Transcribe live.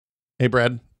Hey,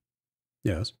 Brad,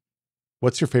 Yes.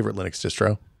 what's your favorite Linux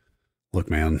distro?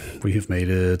 Look, man, we have made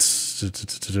it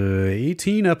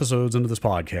 18 episodes into this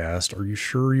podcast. Are you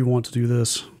sure you want to do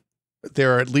this?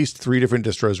 There are at least 3 different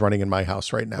distros running in my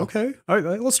house right now. Okay. All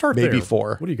right, let's start Maybe there.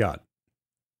 4. What do you got?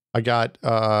 I got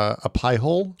a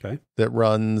Pi-hole that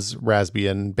runs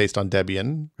Raspbian based on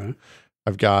Debian. Okay.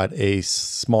 I've got a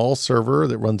small server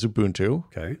that runs Ubuntu.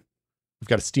 Okay. I've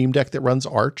got a Steam Deck that runs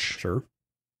Arch. Sure.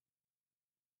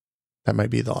 That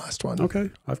might be the last one. Okay.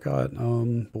 I've got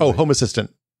Home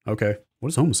Assistant. Okay. What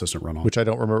does Home Assistant run on? Which I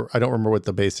don't remember. I don't remember what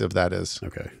the base of that is.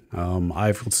 Okay.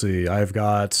 Let's see. I've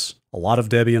got a lot of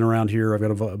Debian around here. I've got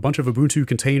a bunch of Ubuntu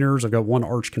containers. I've got one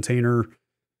Arch container.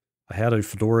 I had a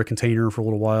Fedora container for a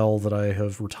little while that I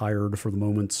have retired for the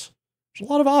moment. There's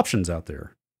a lot of options out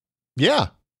there. Yeah.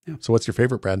 So what's your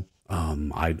favorite, Brad?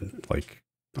 I'm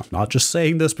not just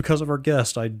saying this because of our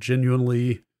guest. I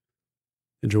genuinely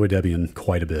enjoy Debian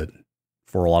quite a bit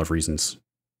for a lot of reasons.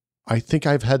 I think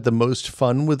I've had the most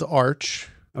fun with Arch.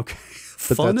 Okay.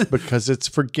 But Fun? that's because it's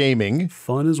for gaming.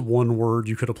 Fun is one word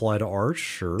you could apply to Arch,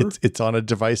 sure. It's on a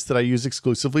device that I use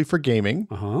exclusively for gaming.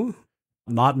 Uh-huh.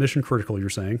 Not mission critical, you're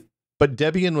saying. But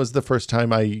Debian was the first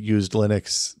time I used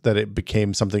Linux that it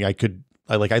became something I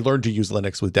learned to use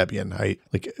Linux with Debian.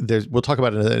 We'll talk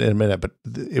about it in a minute, but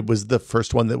it was the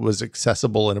first one that was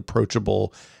accessible and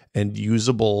approachable and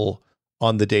usable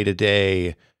on the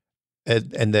day-to-day.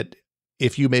 And that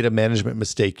if you made a management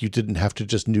mistake, you didn't have to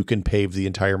just nuke and pave the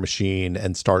entire machine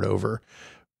and start over,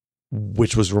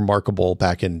 which was remarkable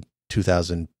back in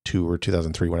 2002 or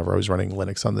 2003, whenever I was running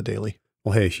Linux on the daily.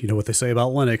 Well, hey, you know what they say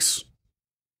about Linux?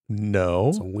 No.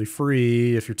 It's only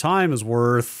free if your time is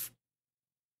worth...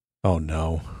 Oh,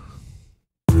 no.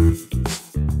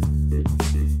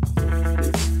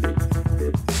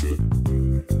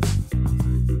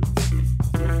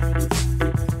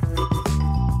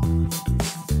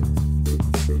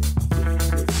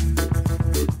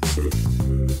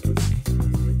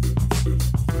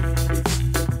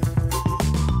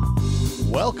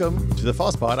 Welcome to the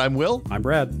FOSSPod. I'm Will. I'm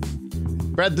Brad.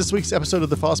 Brad, this week's episode of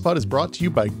the FOSSPod is brought to you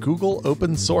by Google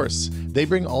Open Source. They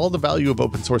bring all the value of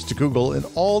open source to Google and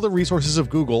all the resources of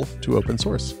Google to open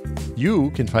source.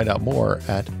 You can find out more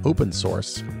at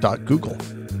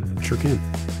opensource.google. Sure can.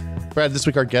 Brad, this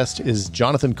week our guest is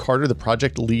Jonathan Carter, the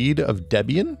project lead of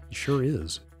Debian. He sure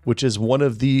is. Which is one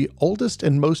of the oldest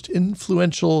and most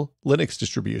influential Linux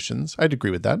distributions. I'd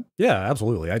agree with that. Yeah,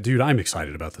 absolutely. I'm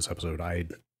excited about this episode. I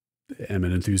am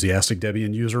an enthusiastic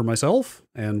Debian user myself,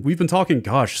 and we've been talking,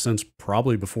 since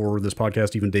probably before this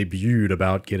podcast even debuted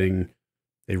about getting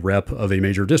a rep of a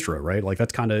major distro, right? Like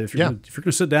that's kind of, if you're going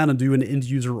to sit down and do an end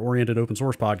user oriented open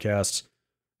source podcast,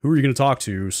 who are you going to talk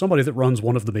to? Somebody that runs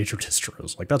one of the major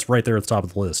distros. Like that's right there at the top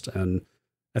of the list. And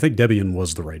I think Debian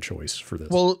was the right choice for this.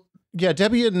 Well, yeah,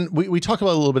 Debian, we talk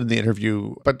about it a little bit in the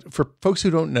interview, but for folks who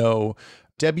don't know,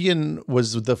 Debian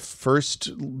was the first,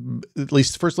 at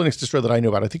least the first Linux distro that I know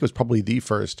about. I think it was probably the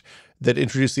first that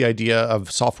introduced the idea of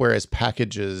software as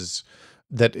packages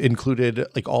that included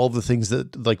like all the things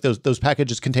that like those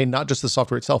packages contained not just the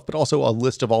software itself, but also a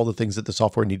list of all the things that the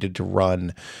software needed to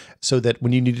run, so that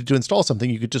when you needed to install something,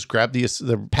 you could just grab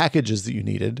the packages that you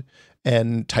needed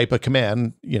and type a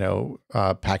command,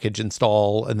 package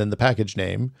install, and then the package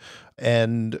name.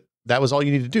 And that was all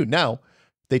you needed to do. Now,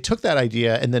 they took that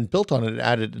idea and then built on it and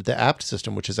added the apt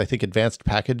system, which is, I think, Advanced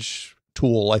Package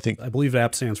Tool. I believe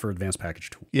apt stands for Advanced Package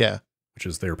Tool. Yeah. Which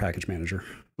is their package manager.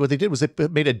 What they did was they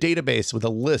made a database with a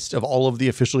list of all of the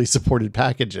officially supported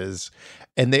packages.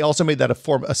 And they also made that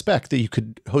a spec that you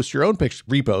could host your own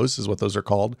repos, is what those are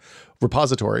called,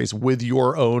 repositories with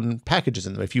your own packages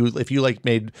in them. If you like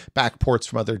made backports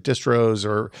from other distros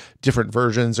or different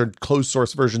versions or closed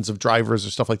source versions of drivers or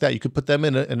stuff like that, you could put them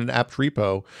in an apt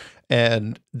repo.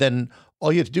 And then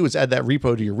all you have to do is add that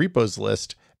repo to your repos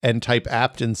list and type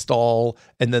apt install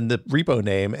and then the repo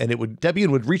name, and Debian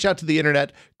would reach out to the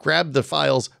internet, grab the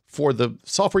files for the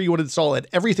software you want to install and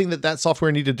everything that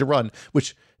software needed to run,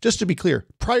 which, just to be clear,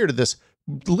 prior to this,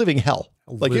 living hell.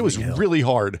 It was really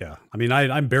hard. Yeah. I mean,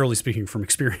 I'm barely speaking from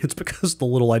experience because the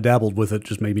little I dabbled with it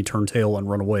just made me turn tail and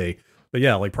run away. But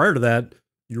yeah, like prior to that,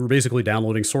 you were basically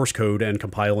downloading source code and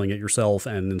compiling it yourself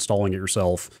and installing it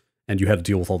yourself, and you had to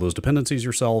deal with all those dependencies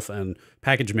yourself, and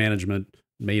package management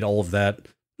made all of that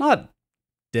not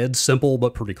dead simple,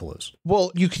 but pretty close.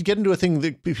 Well, you could get into a thing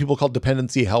that people call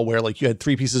dependency hell, where like you had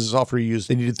 3 pieces of software you used.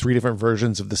 They needed 3 different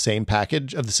versions of the same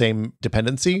package, of the same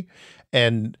dependency.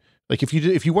 And Like if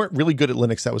you weren't really good at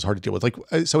Linux, that was hard to deal with. Like,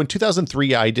 so in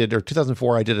 2004, I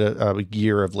did a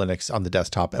year of Linux on the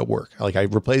desktop at work. Like I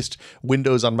replaced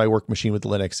Windows on my work machine with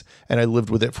Linux, and I lived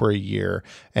with it for a year.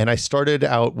 And I started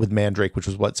out with Mandrake, which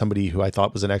was what somebody who I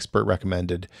thought was an expert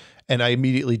recommended. And I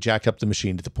immediately jacked up the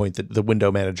machine to the point that the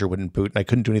window manager wouldn't boot, and I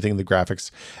couldn't do anything in the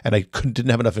graphics, and I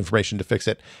didn't have enough information to fix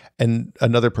it. And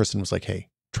another person was like, "Hey,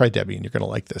 try Debian. You're going to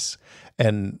like this."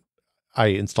 And I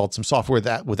installed some software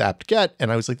with apt-get,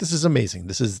 and I was like, this is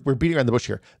amazing. We're beating around the bush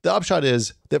here. The upshot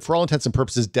is that for all intents and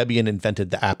purposes, Debian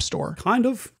invented the App Store. Kind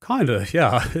of,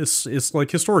 yeah. It's like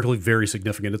historically very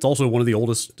significant. It's also one of the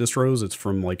oldest distros. It's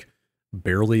from like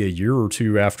barely a year or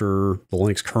two after the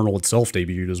Linux kernel itself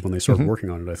debuted is when they started working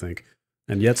on it, I think.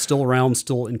 And yet still around,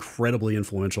 still incredibly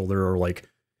influential. There are like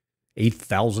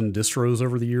 8,000 distros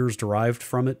over the years derived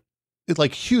from it. It's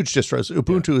like huge distros.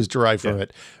 Ubuntu is derived from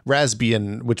it.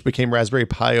 Raspbian, which became Raspberry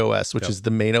Pi OS, which is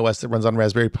the main OS that runs on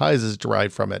Raspberry Pis, is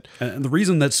derived from it. And the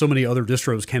reason that so many other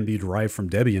distros can be derived from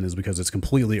Debian is because it's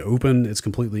completely open, it's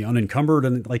completely unencumbered,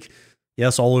 and like,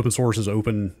 yes, all open source is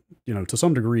open, to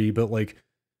some degree, but like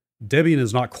Debian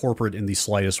is not corporate in the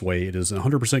slightest way. It is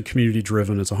 100% community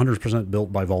driven. It's 100%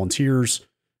 built by volunteers.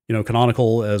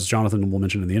 Canonical, as Jonathan will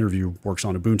mention in the interview, works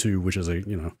on Ubuntu, which is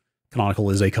Canonical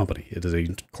is a company. It is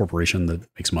a corporation that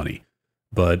makes money.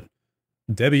 But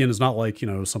Debian is not like,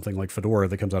 something like Fedora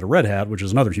that comes out of Red Hat, which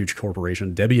is another huge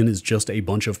corporation. Debian is just a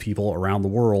bunch of people around the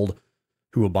world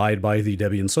who abide by the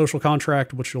Debian social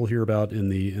contract, which you'll hear about in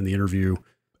the interview.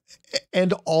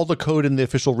 And all the code in the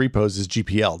official repos is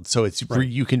GPL'd, so it's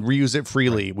you can reuse it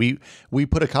freely. Right. We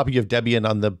put a copy of Debian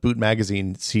on the Boot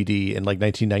Magazine CD in like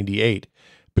 1998.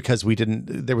 Because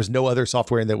there was no other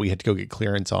software that we had to go get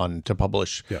clearance on to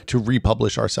publish, to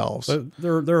republish ourselves.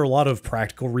 There are a lot of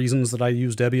practical reasons that I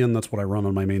use Debian. That's what I run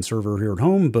on my main server here at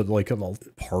home. But like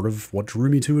part of what drew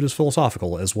me to it is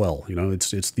philosophical as well.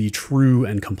 It's the true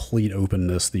and complete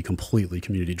openness, the completely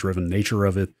community driven nature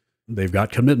of it. They've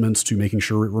got commitments to making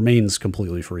sure it remains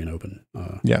completely free and open.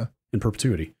 In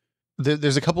perpetuity.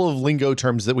 There's a couple of lingo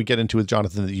terms that we get into with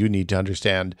Jonathan that you need to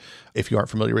understand if you aren't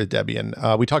familiar with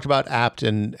Debian. We talked about apt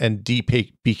and he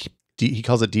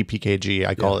calls it dpkg.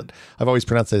 I've always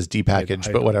pronounced it as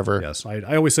dpackage, but whatever. Yes,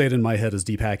 I always say it in my head as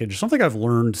dpackage. Something I've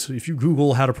learned, if you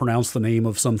Google how to pronounce the name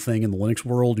of something in the Linux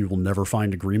world, you will never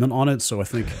find agreement on it. So I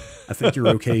think you're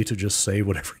okay to just say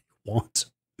whatever you want.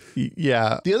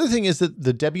 Yeah. The other thing is that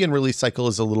the Debian release cycle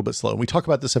is a little bit slow. And we talk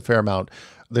about this a fair amount.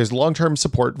 There's long-term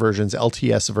support versions,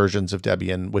 LTS versions of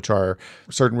Debian, which are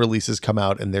certain releases come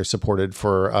out and they're supported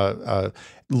for a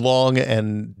long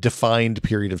and defined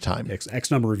period of time. X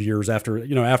number of years after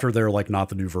they're like not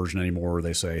the new version anymore,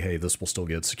 they say, hey, this will still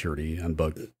get security and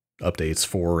bug updates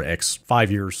for X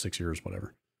 5 years, 6 years,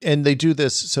 whatever. And they do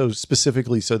this so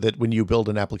specifically so that when you build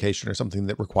an application or something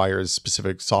that requires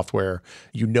specific software,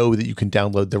 you know that you can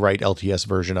download the right LTS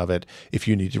version of it if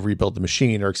you need to rebuild the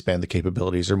machine or expand the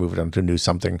capabilities or move it on to a new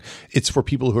something. It's for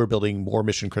people who are building more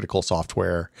mission critical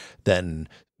software than,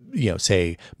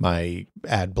 say my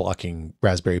ad blocking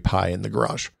Raspberry Pi in the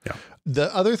garage. Yeah.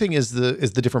 The other thing is the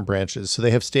different branches. So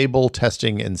they have stable,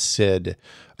 testing, and SID.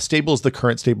 Stable is the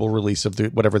current stable release of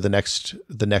the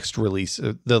next release,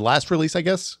 the last release, I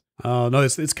guess. No,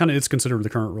 it's considered the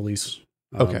current release.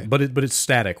 Okay, but it's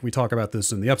static. We talk about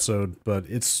this in the episode, but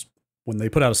it's when they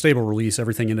put out a stable release,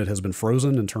 everything in it has been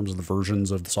frozen in terms of the versions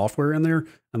of the software in there,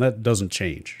 and that doesn't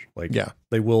change.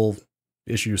 They will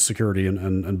issue security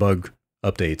and bug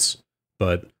updates,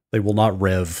 but they will not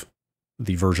rev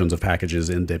the versions of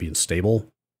packages in Debian stable.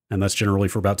 And that's generally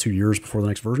for about 2 years before the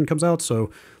next version comes out.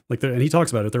 So and he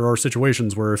talks about it, there are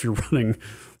situations where if you're running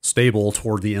stable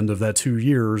toward the end of that 2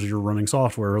 years, you're running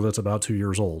software that's about 2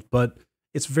 years old, but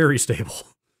it's very stable.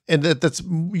 And that's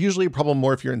usually a problem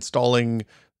more if you're installing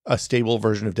a stable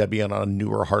version of Debian on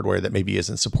newer hardware that maybe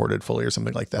isn't supported fully or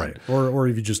something like that. Right. Or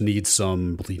if you just need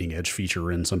some bleeding edge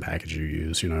feature in some package you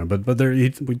use, but there,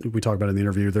 we talk about in the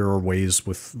interview, there are ways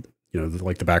with,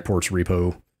 like the backports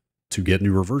repo to get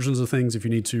newer versions of things if you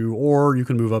need to, or you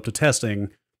can move up to testing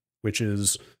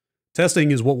is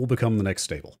what will become the next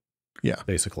stable. Yeah.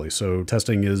 Basically. So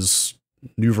testing is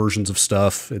new versions of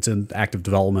stuff. It's in active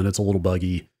development. It's a little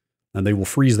buggy, and they will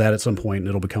freeze that at some point and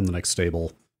it'll become the next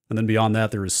stable. And then beyond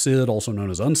that, there is SID, also known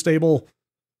as unstable.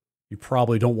 You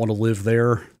probably don't want to live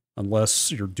there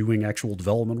unless you're doing actual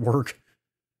development work.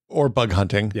 Or bug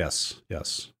hunting. Yes.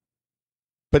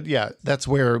 But yeah, that's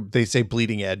where they say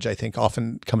bleeding edge, I think,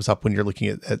 often comes up when you're looking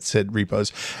at SID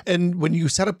repos. And when you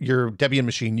set up your Debian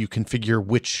machine, you configure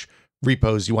which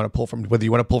repos you want to pull from, whether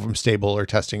you want to pull from stable or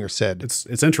testing or SID.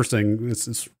 It's interesting.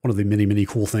 It's one of the many, many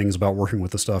cool things about working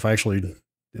with this stuff. I actually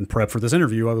in prep for this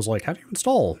interview, I was like, how do you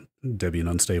install Debian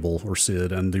Unstable or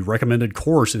SID? And the recommended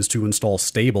course is to install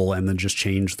stable and then just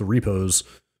change the repos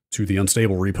to the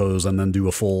unstable repos and then do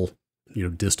a full,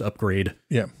 dist upgrade.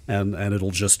 Yeah. And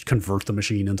it'll just convert the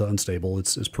machine into unstable.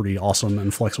 It's pretty awesome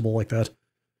and flexible like that.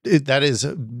 That is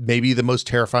maybe the most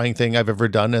terrifying thing I've ever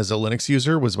done as a Linux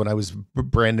user, was when I was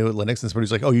brand new at Linux and somebody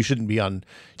was like, oh, you shouldn't be on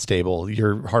stable.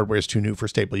 Your hardware is too new for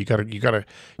stable. You gotta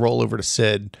roll over to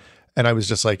SID. And I was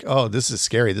just like, oh, this is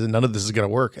scary. None of this is going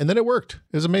to work. And then it worked.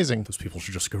 It was amazing. Those people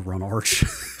should just go run Arch.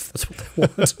 That's what they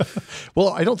want. Well,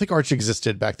 I don't think Arch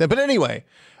existed back then. But anyway,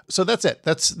 so that's it.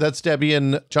 That's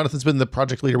Debian. Jonathan's been the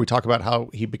project leader. We talk about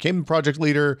how he became the project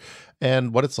leader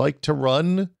and what it's like to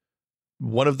run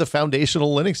one of the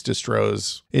foundational Linux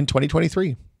distros in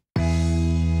 2023.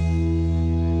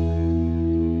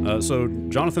 So,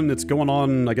 Jonathan, it's going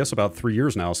on, I guess, about 3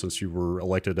 years now since you were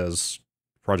elected as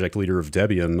project leader of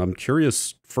Debian. I'm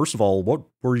curious, first of all, what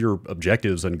were your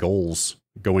objectives and goals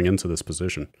going into this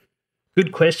position?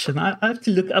 Good question. I have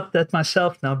to look up that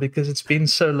myself now because it's been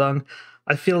so long.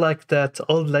 I feel like that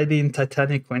old lady in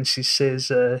Titanic when she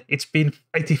says, it's been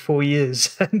 84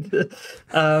 years. And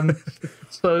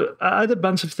so I had a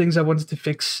bunch of things I wanted to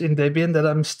fix in Debian that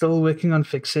I'm still working on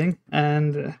fixing.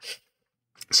 And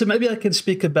so maybe I can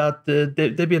speak about the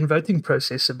Debian voting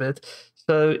process a bit.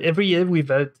 So every year we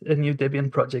vote a new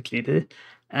Debian project leader,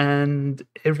 and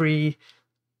every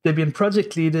Debian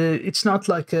project leader, it's not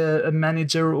like a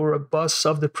manager or a boss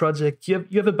of the project. You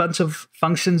have a bunch of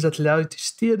functions that allow you to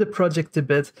steer the project a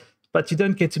bit, but you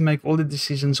don't get to make all the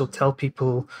decisions or tell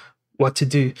people what to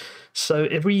do. So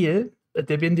every year, a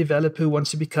Debian developer who wants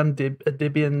to become a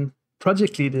Debian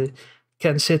project leader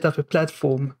can set up a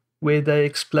platform where they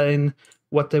explain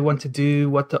what they want to do,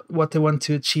 what they want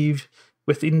to achieve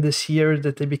within this year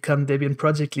that they become Debian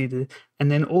project leader.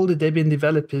 And then all the Debian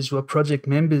developers who are project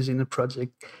members in the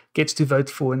project gets to vote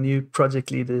for a new project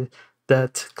leader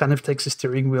that kind of takes the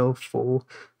steering wheel for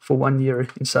 1 year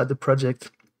inside the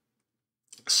project.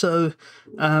 So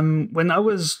when I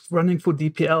was running for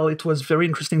DPL, it was very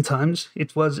interesting times.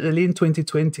 It was early in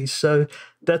 2020. So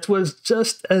that was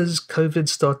just as COVID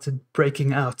started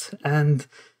breaking out and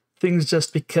things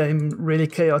just became really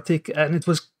chaotic, and it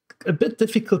was a bit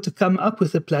difficult to come up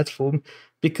with a platform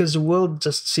because the world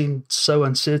just seemed so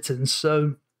uncertain.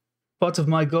 So part of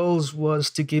my goals was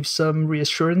to give some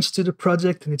reassurance to the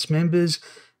project and its members,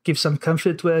 give some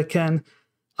comfort where I can.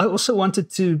 I also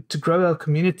wanted to grow our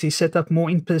community, set up more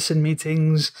in-person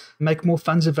meetings, make more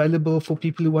funds available for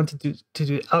people who wanted to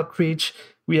do outreach.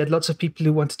 We had lots of people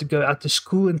who wanted to go out to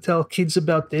school and tell kids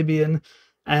about Debian.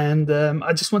 And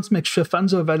I just want to make sure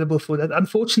funds are available for that.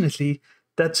 Unfortunately,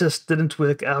 that just didn't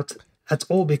work out at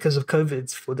all because of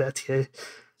COVID for that year.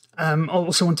 I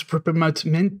also want to promote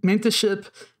mentorship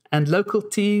and local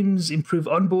teams, improve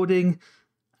onboarding.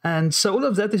 And so all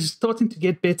of that is starting to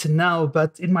get better now.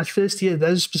 But in my first year,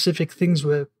 those specific things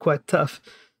were quite tough.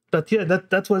 But yeah,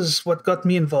 that was what got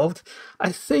me involved.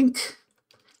 I think,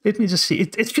 let me just see.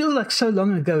 It feels like so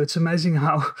long ago. It's amazing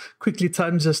how quickly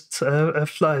time just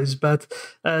flies. But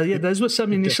yeah, those were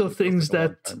some initial things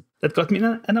that got me.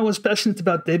 And I was passionate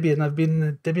about Debian. I've been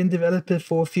a Debian developer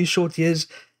for a few short years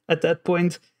at that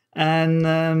point,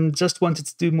 and just wanted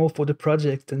to do more for the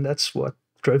project. And that's what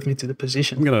drove me to the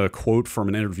position. I'm going to quote from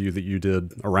an interview that you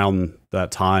did around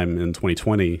that time in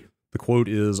 2020. The quote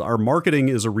is, "Our marketing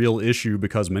is a real issue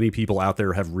because many people out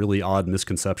there have really odd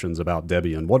misconceptions about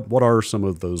Debian." What are some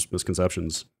of those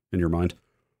misconceptions in your mind?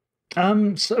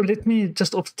 So let me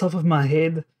just off the top of my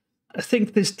head, I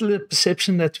think there's still a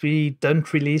perception that we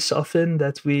don't release often,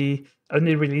 that we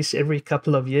only release every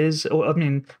couple of years. Or I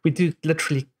mean, we do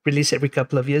literally release every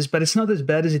couple of years, but it's not as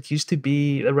bad as it used to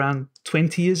be around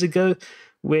 20 years ago,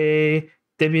 where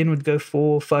Debian would go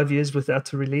 4 or 5 years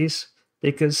without a release.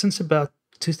 Because since about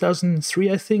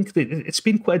 2003, I think, it's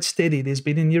been quite steady. There's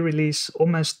been a new release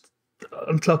almost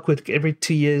on clockwork every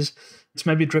 2 years. It's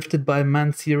maybe drifted by a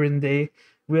month here and there.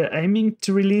 We're aiming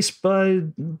to release by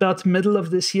about middle of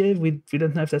this year. We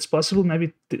don't know if that's possible.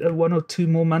 Maybe 1 or 2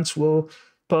 more months will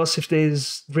pass if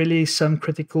there's really some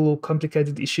critical or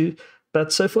complicated issue.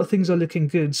 But so far, things are looking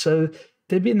good. So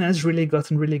Debian has really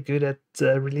gotten really good at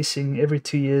releasing every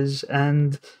 2 years,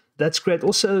 and that's great.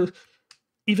 Also,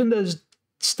 even those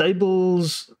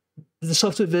stables, the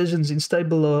software versions in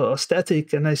stable are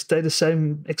static and they stay the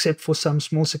same except for some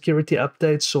small security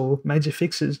updates or major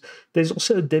fixes. There's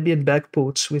also Debian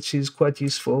backports, which is quite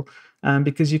useful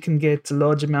because you can get a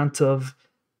large amount of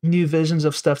new versions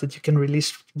of stuff that you can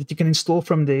release, that you can install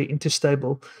from there into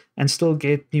stable and still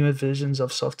get newer versions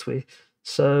of software.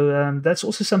 So that's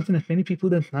also something that many people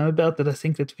don't know about, that I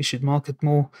think that we should market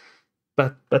more.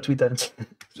 but we don't.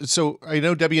 So I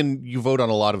know, Debian, you vote on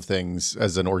a lot of things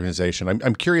as an organization.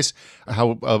 I'm curious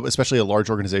how, especially a large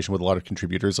organization with a lot of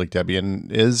contributors like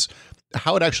Debian is,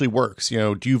 how it actually works.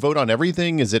 Do you vote on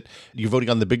everything? Is it you voting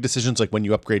on the big decisions, like when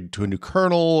you upgrade to a new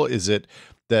kernel? Is it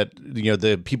that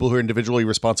the people who are individually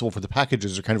responsible for the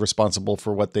packages are kind of responsible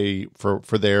for what they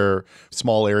for their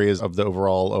small areas of the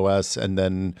overall OS, and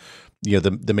then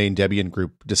the main Debian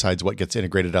group decides what gets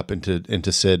integrated up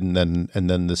into SID and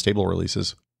then the stable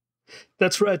releases?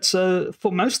 That's right. So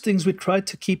for most things, we try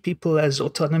to keep people as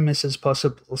autonomous as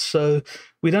possible. So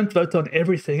we don't vote on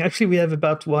everything. Actually, we have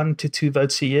about 1 to 2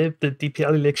 votes a year, the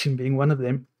DPL election being one of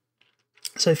them.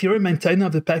 So if you're a maintainer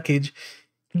of the package,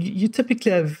 you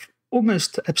typically have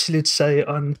almost absolute say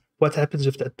on what happens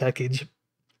with that package.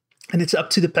 And it's up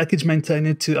to the package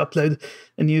maintainer to upload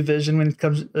a new version when it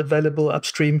comes available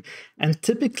upstream. And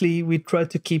typically, we try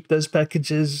to keep those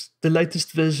packages, the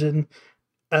latest version,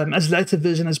 as late a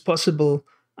version as possible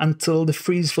until the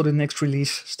freeze for the next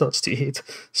release starts to hit.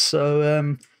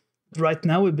 So right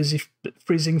now we're busy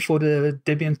freezing for the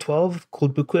Debian 12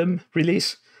 called Bookworm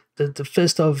release. The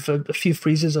first of a few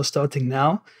freezes are starting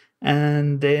now.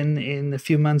 And then in a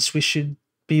few months, we should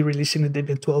be releasing the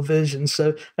Debian 12 version.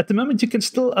 So at the moment, you can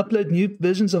still upload new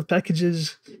versions of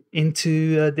packages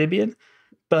into Debian.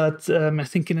 But I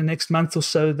think in the next month or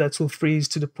so, that will freeze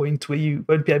to the point where you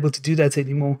won't be able to do that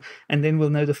anymore. And then we'll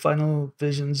know the final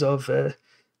versions of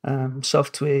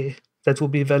software that will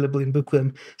be available in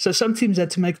Bookworm. So some teams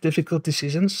had to make difficult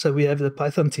decisions. So we have the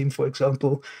Python team, for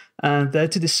example. They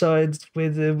had to decide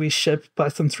whether we ship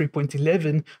Python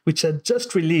 3.11, which had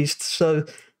just released. So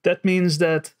that means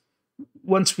that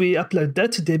once we upload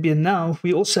that to Debian now,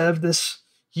 we also have this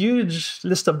huge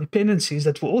list of dependencies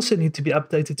that will also need to be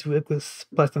updated to work with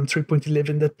Python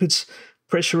 3.11. That puts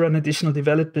pressure on additional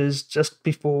developers just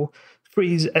before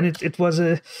freeze. And it was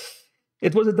a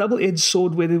double-edged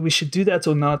sword whether we should do that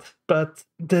or not. But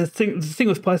the thing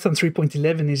with Python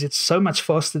 3.11 is it's so much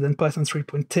faster than Python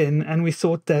 3.10. And we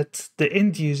thought that the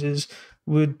end users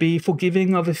would be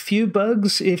forgiving of a few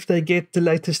bugs if they get the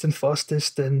latest and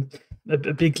fastest and a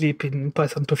big leap in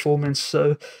Python performance.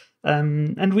 So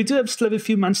and we do still have a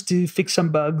few months to fix some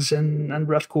bugs and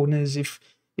rough corners if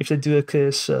they do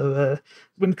occur. So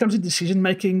when it comes to decision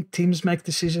making, teams make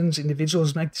decisions,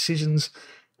 individuals make decisions,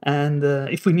 and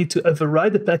if we need to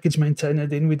override the package maintainer,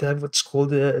 then we'd have what's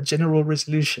called a general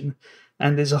resolution.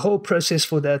 And there's a whole process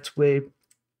for that where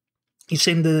you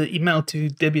send the email to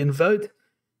Debian vote.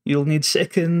 You'll need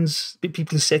seconds, people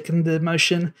to second the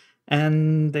motion,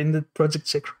 and then the project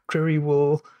secretary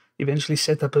will eventually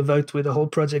set up a vote where the whole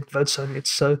project votes on it.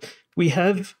 So we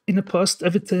have in the past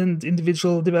overturned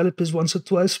individual developers once or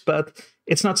twice, but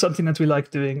it's not something that we like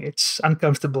doing. It's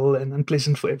uncomfortable and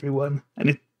unpleasant for everyone, and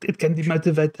it can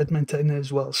demotivate that maintainer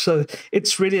as well. So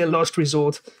it's really a last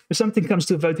resort. If something comes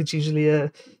to a vote, it's usually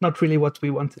not really what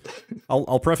we wanted.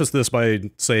 I'll preface this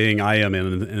by saying I am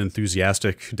an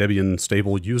enthusiastic Debian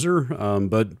stable user,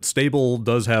 but stable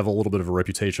does have a little bit of a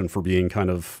reputation for being kind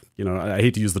of, I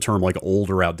hate to use the term like old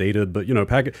or outdated, but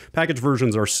package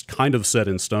versions are kind of set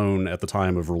in stone at the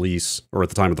time of release or at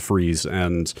the time of the freeze,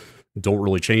 and don't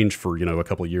really change for, a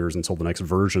couple of years until the next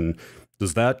version.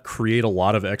 Does that create a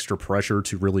lot of extra pressure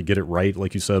to really get it right,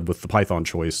 like you said, with the Python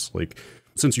choice? Like,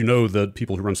 since that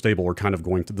people who run stable are kind of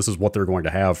this is what they're going to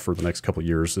have for the next couple of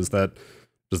years, does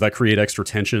that create extra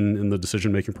tension in the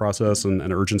decision-making process and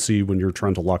urgency when you're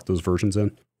trying to lock those versions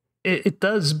in? It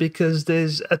does, because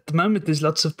at the moment there's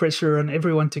lots of pressure on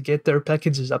everyone to get their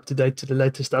packages up to date to the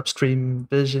latest upstream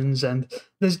versions, and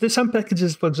there's some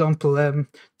packages, for example,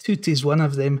 Toot is one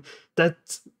of them,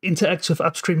 that interacts with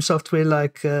upstream software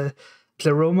like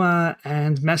Pleroma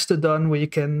and Mastodon, where you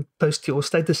can post your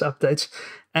status updates.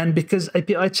 And because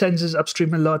API changes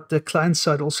upstream a lot, the client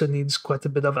side also needs quite a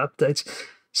bit of updates.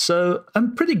 So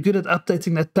I'm pretty good at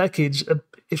updating that package.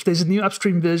 If there's a new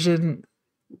upstream version,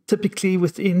 typically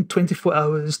within 24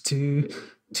 hours to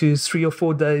 3 or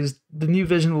 4 days, the new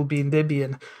version will be in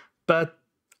Debian. But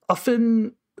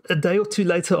often a day or two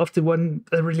later after one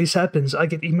release happens, I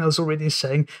get emails already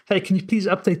saying, hey, can you please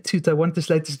update Toot? I want this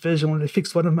latest version when they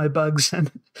fixed one of my bugs. And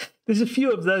there's a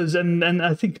few of those. And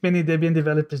I think many Debian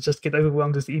developers just get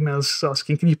overwhelmed with emails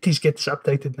asking, can you please get this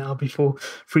updated now before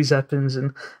freeze happens?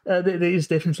 And there is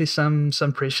definitely some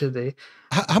pressure there.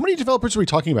 How many developers are we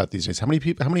talking about these days? How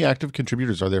many active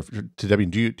contributors are there to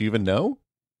Debian? Do you even know?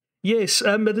 Yes,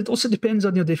 but it also depends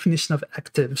on your definition of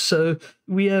active. So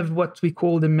we have what we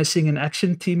call the missing in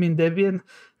action team in Debian.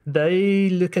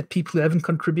 They look at people who haven't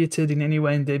contributed in any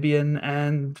way in Debian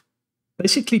and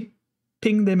basically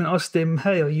ping them and ask them,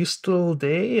 hey, are you still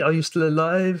there? Are you still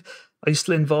alive? are you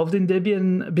still involved in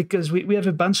Debian? Because we have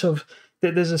a bunch of,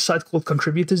 there's a site called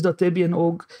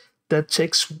contributors.debian.org that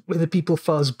checks whether people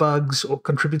files bugs or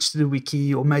contributes to the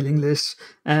wiki or mailing lists.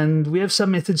 And we have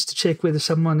some methods to check whether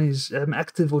someone is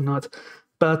active or not.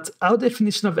 But our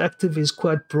definition of active is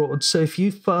quite broad. So if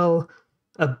you file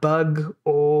a bug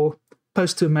or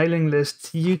post to a mailing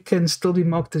list, you can still be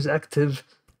marked as active.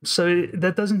 So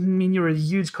that doesn't mean you're a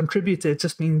huge contributor. It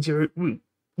just means it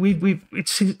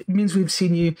means we've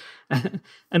seen you,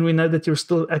 and we know that you're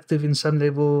still active in some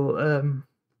level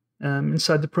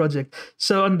inside the project.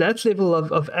 So on that level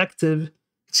of active,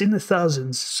 it's in the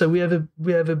thousands. So we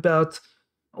have about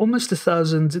almost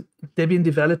 1,000 Debian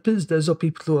developers. Those are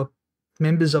people who are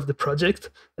members of the project.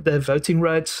 They have voting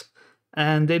rights.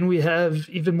 And then we have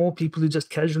even more people who just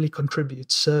casually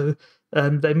contribute. So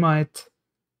they might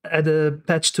add a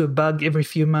patch to a bug every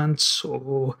few months,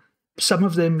 or some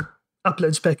of them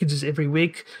uploads packages every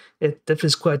week. It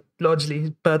differs quite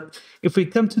largely. But if we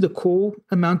come to the core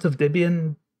amount of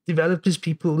Debian developers,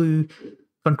 people who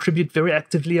contribute very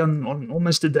actively on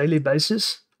almost a daily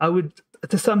basis, I would,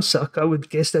 at the thumb suck, I would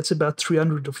guess that's about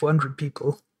 300 or 400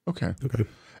 people. Okay.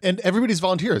 And everybody's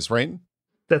volunteers, right?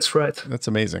 That's right. That's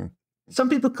amazing. Some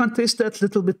people contest that a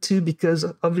little bit too, because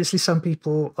obviously some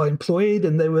people are employed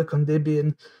and they work on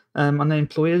Debian on their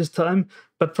employer's time.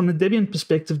 But from a Debian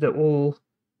perspective, they're all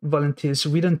volunteers. So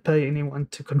we don't pay anyone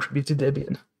to contribute to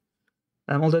Debian.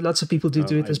 Although lots of people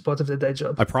do it as part of their day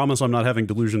job. I promise I'm not having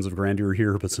delusions of grandeur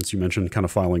here, but since you mentioned kind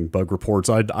of filing bug reports,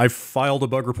 I filed a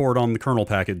bug report on the kernel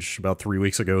package about 3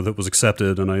 weeks ago that was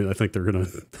accepted, and I think they're going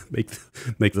to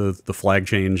make the flag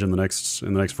change in the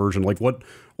next version. Like,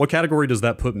 what category does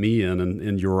that put me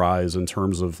in your eyes in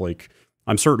terms of, like,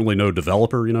 I'm certainly no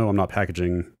developer, I'm not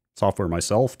packaging software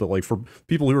myself, but like for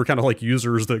people who are kind of like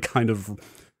users that kind of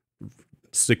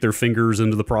stick their fingers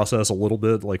into the process a little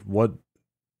bit, like what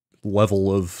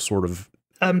level of sort of...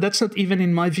 That's not even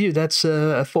in my view. That's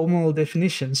a formal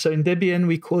definition. So in Debian,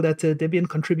 we call that a Debian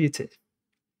contributor.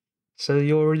 So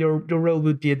your role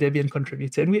would be a Debian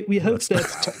contributor. And we hope that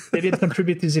Debian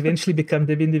contributors eventually become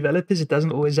Debian developers. It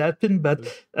doesn't always happen,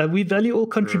 but we value all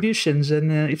contributions.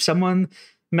 And if someone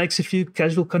makes a few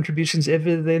casual contributions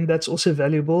ever, then that's also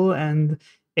valuable. And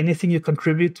anything you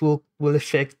contribute will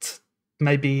affect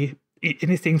maybe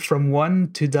anything from 1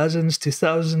 to dozens to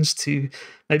thousands to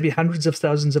maybe hundreds of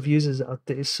thousands of users out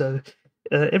there. So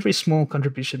every small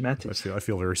contribution matters. I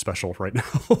feel very special right now.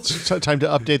 It's time to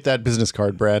update that business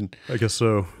card, Brad. I guess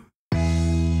so.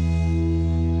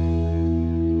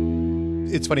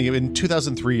 It's funny. In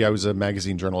 2003, I was a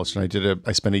magazine journalist, and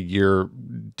I spent a year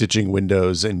ditching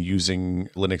Windows and using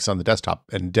Linux on the desktop.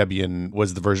 And Debian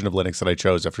was the version of Linux that I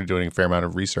chose after doing a fair amount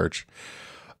of research.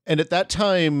 And at that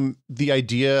time, the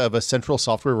idea of a central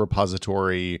software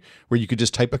repository where you could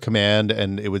just type a command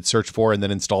and it would search for and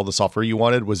then install the software you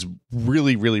wanted was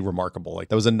really, really remarkable. Like,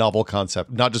 that was a novel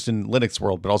concept, not just in Linux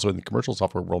world, but also in the commercial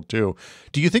software world too.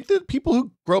 Do you think that people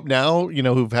who grow up now,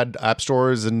 who've had app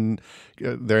stores and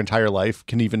their entire life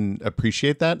can even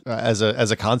appreciate that as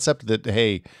a concept that,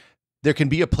 hey, there can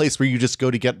be a place where you just go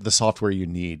to get the software you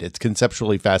need? It's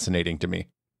conceptually fascinating to me.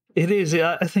 It is,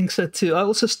 yeah, I think so too. I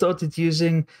also started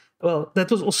using,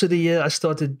 that was also the year I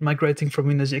started migrating from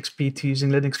Windows XP to using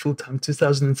Linux full-time,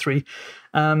 2003.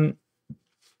 But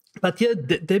yeah,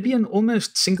 Debian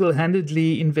almost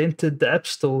single-handedly invented the App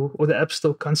Store, or the App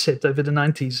Store concept, over the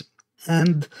 90s.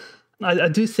 And I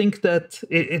do think that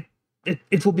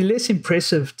it will be less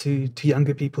impressive to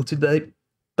younger people today.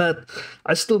 But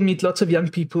I still meet lots of young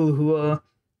people who are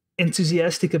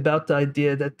enthusiastic about the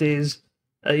idea that there's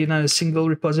a single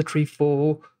repository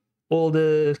for all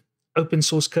the open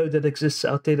source code that exists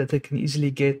out there that they can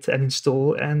easily get and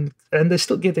install, and they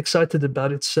still get excited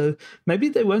about it. So maybe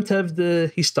they won't have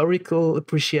the historical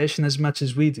appreciation as much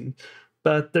as we do,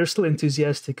 but they're still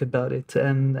enthusiastic about it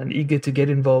and eager to get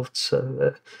involved.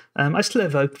 So I still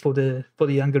have hope for the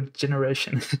younger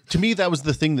generation. To me, that was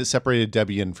the thing that separated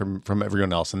Debian from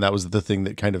everyone else, and that was the thing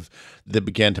that that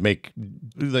began to made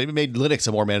Linux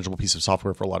a more manageable piece of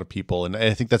software for a lot of people. And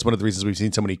I think that's one of the reasons we've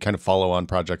seen so many kind of follow-on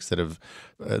projects that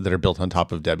are built on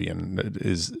top of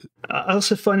Debian. I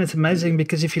also find it amazing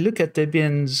because if you look at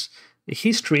Debian's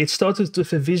history, it started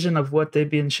with a vision of what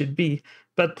Debian should be.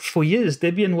 But for years,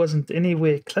 Debian wasn't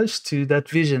anywhere close to that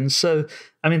vision. So,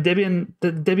 I mean,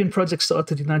 the Debian project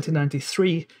started in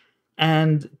 1993,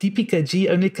 and dpkg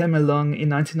only came along in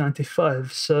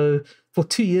 1995. So, for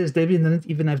 2 years, Debian didn't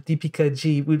even have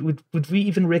dpkg. Would we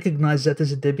even recognize that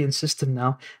as a Debian system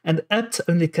now? And apt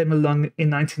only came along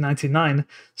in 1999.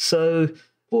 So,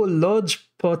 for a large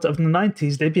part of the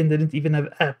 90s, Debian didn't even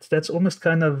have apt. That's almost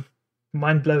kind of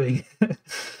mind-blowing.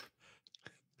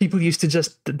 people used to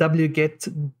just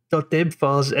wget.deb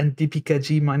files and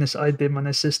dpkg -idem on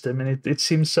a system, and it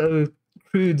seems so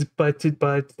crude by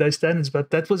today's standards,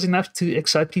 but that was enough to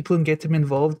excite people and get them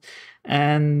involved,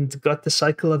 and got the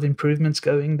cycle of improvements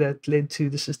going that led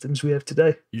to the systems we have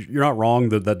today. You're not wrong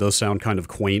that that does sound kind of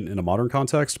quaint in a modern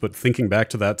context, but thinking back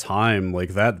to that time,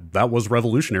 like that was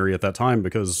revolutionary at that time,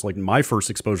 because like my first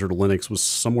exposure to Linux was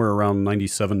somewhere around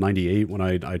 97, 98 when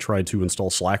I tried to install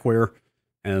Slackware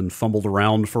and fumbled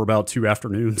around for about 2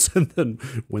 afternoons and then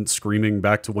went screaming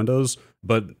back to Windows.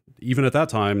 But even at that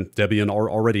time, Debian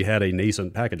already had a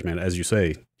nascent package man, as you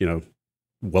say,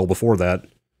 well before that,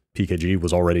 PKG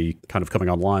was already kind of coming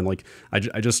online. Like I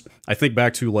think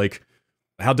back to like,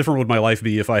 how different would my life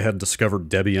be if I had discovered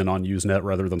Debian on Usenet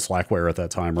rather than Slackware at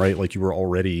that time, right? Like you were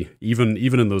already, even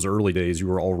in those early days, you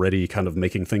were already kind of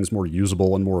making things more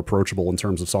usable and more approachable in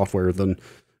terms of software than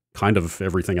kind of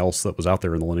everything else that was out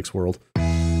there in the Linux world.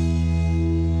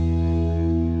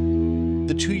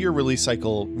 The 2-year release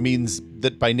cycle means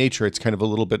that by nature it's kind of a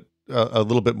little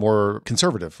bit more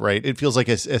conservative, right? It feels like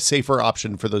a safer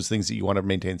option for those things that you want to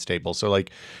maintain stable. So like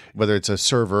whether it's a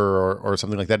server or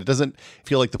something like that, it doesn't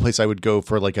feel like the place I would go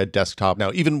for like a desktop.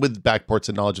 Now, even with backports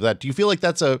and knowledge of that, do you think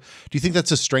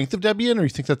that's a strength of Debian, or you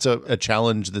think that's a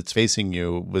challenge that's facing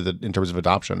you with it in terms of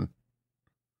adoption?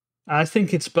 I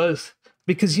think it's both,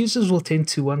 because users will tend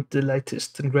to want the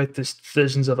latest and greatest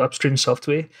versions of upstream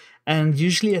software. And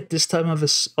usually at this time of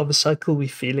a cycle, we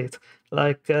feel it.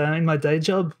 Like in my day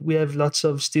job, we have lots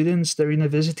of students. They're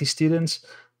university students.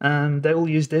 They all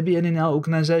use Debian in our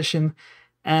organization.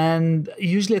 And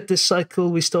usually at this cycle,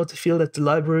 we start to feel that the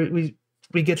library,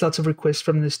 we get lots of requests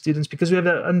from the students, because we have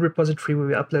an repository where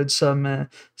we upload some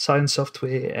science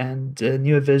software and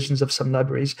newer versions of some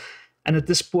libraries. And at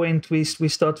this point, we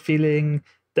start feeling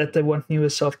that they want newer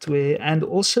software, and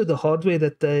also the hardware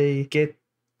that they get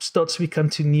starts to become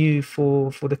too new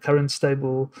for the current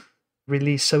stable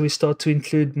release. So we start to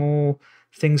include more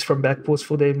things from backports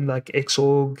for them, like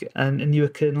Xorg and a newer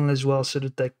kernel as well, so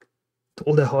that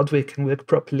all their hardware can work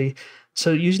properly.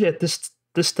 So usually at this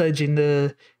stage in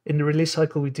the release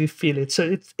cycle, we do feel it.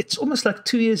 So it's almost like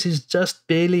 2 years is just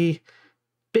barely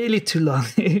too long.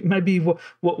 Maybe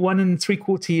 1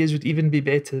 3/4 years would even be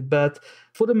better. But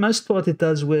for the most part, it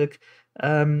does work.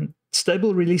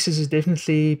 Stable releases is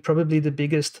definitely probably the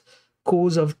biggest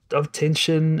cause of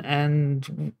tension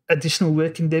and additional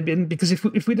work in Debian, because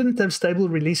if we didn't have stable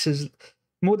releases,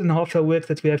 more than half our work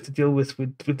that we have to deal with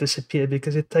would disappear,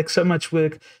 because it takes so much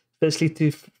work, firstly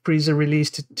to freeze a release,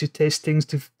 to test things,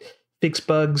 to fix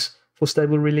bugs for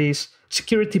stable release.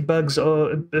 Security bugs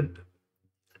are a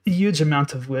huge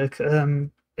amount of work.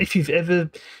 If you've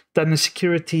ever done a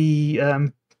security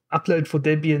upload for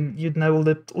Debian, you'd know all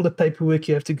the paperwork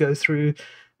you have to go through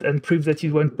and prove that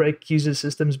you won't break user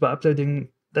systems by uploading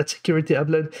that security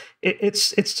upload.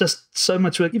 It's just so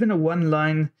much work. Even a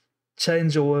 1-line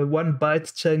change or a 1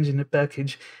 byte change in a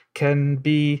package can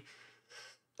be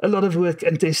a lot of work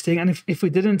and testing. And if we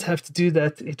didn't have to do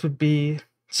that, it would be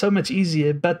so much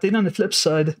easier. But then on the flip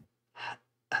side,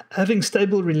 having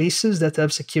stable releases that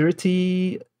have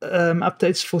security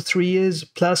updates for 3 years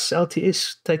plus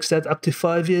LTS takes that up to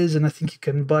 5 years, and I think you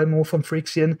can buy more from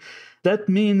Frixion. That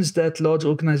means that large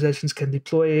organizations can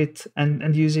deploy it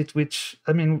and use it, which,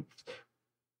 I mean,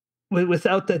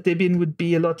 without that, Debian would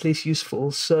be a lot less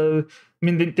useful. So, I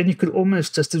mean, then you could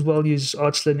almost just as well use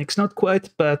Arch Linux. Not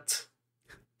quite, but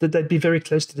they'd be very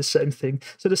close to the same thing.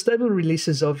 So the stable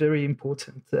releases are very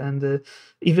important. And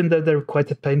even though they're quite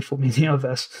a pain for many of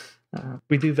us,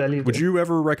 we do value them. Would you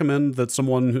ever recommend that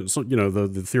someone who,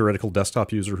 the theoretical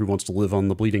desktop user who wants to live on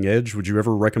the bleeding edge, would you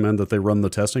ever recommend that they run the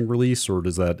testing release, or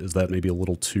is that maybe a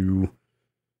little too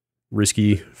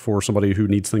risky for somebody who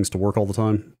needs things to work all the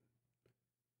time?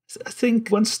 I think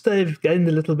once they've gained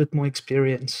a little bit more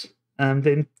experience,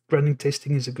 then running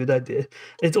testing is a good idea.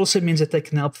 It also means that they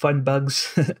can help find bugs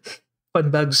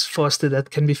faster that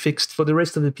can be fixed for the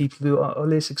rest of the people who are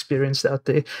less experienced out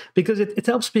there, because it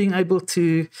helps being able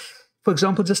to, for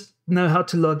example, just know how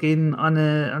to log in on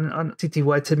a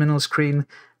TTY terminal screen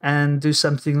and do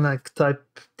something like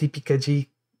type dpkg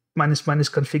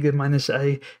 --configure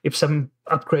 -a if some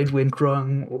upgrade went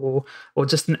wrong, or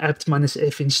just an apt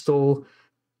 -f install.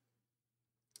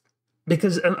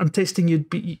 Because on testing,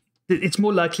 it's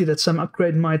more likely that some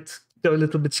upgrade might go a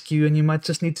little bit skew, and you might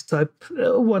just need to type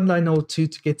 1 line or 2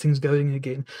 to get things going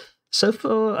again. So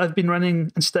far, I've been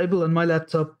running unstable on my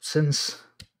laptop since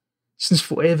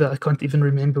forever. I can't even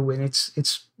remember when.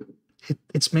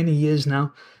 It's many years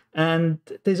now, and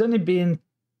there's only been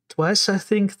twice, I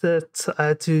think, that I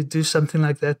had to do something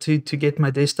like that to get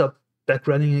my desktop back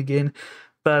running again.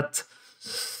 But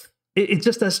it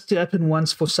just has to happen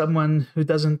once for someone who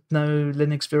doesn't know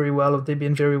Linux very well or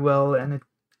Debian very well, and it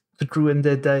could ruin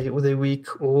their day or their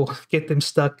week or get them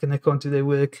stuck and they can't do their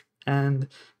work, and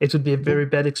it would be a very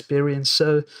bad experience.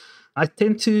 So I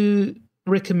tend to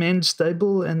recommend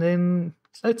stable, and then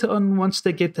later on, once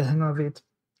they get the hang of it,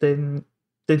 then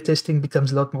testing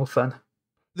becomes a lot more fun.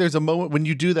 There's a moment when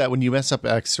you do that, when you mess up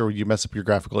X or you mess up your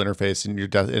graphical interface and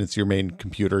and it's your main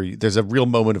computer, there's a real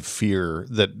moment of fear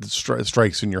that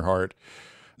strikes in your heart.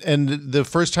 And the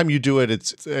first time you do it,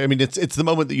 it's the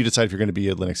moment that you decide if you're going to be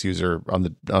a Linux user on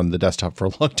the desktop for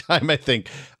a long time, I think.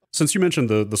 Since you mentioned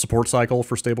the support cycle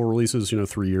for stable releases,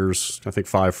 3 years, I think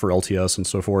 5 for LTS and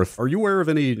so forth, are you aware of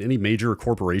any major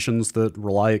corporations that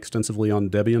rely extensively on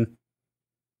Debian?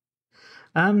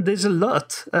 There's a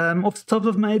lot. Off the top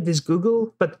of my head, there's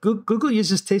Google, but Google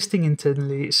uses testing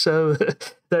internally, so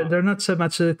they're not so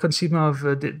much a consumer of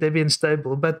Debian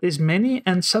stable. But there's many,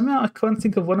 and somehow I can't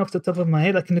think of one off the top of my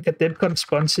head. I can look at DebConf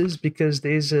sponsors because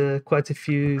there's quite a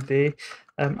few there.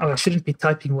 I shouldn't be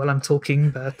typing while I'm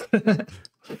talking, but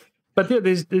but yeah,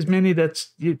 there's many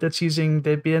that's using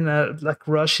Debian. Like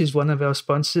Rush is one of our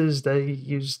sponsors. They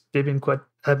use Debian quite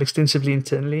extensively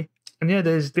internally. And yeah,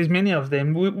 there's many of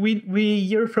them. We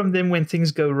hear from them when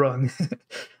things go wrong.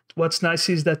 What's nice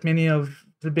is that many of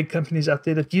the big companies out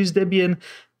there that use Debian,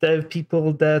 they have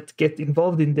people that get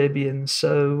involved in Debian.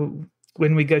 So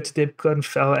when we go to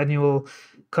DebConf, our annual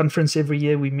conference every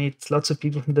year, we meet lots of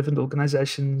people from different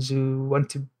organizations who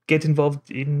want to get involved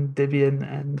in Debian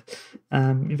and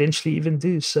eventually even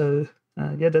do. So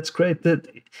yeah, that's great.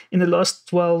 In the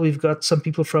last while, we've got some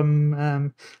people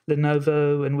from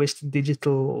Lenovo and Western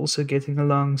Digital also getting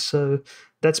along. So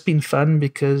that's been fun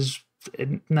because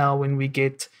now when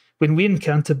we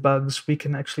encounter bugs, we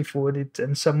can actually forward it,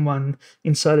 and someone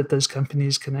inside of those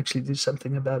companies can actually do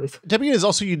something about it. Debian is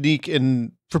also unique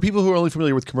for people who are only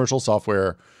familiar with commercial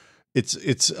software.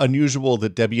 It's unusual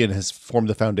that Debian has formed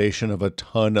the foundation of a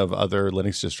ton of other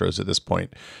Linux distros at this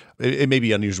point. It may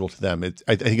be unusual to them.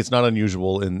 I think it's not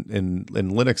unusual in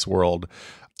Linux world.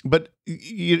 But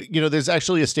there's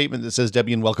actually a statement that says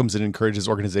Debian welcomes and encourages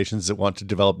organizations that want to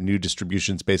develop new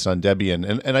distributions based on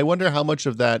Debian. And I wonder how much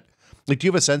of that, do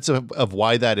you have a sense of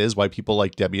why that is, why people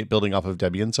like Debian, building off of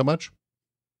Debian so much?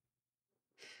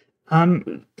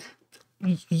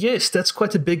 Yes, that's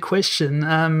quite a big question.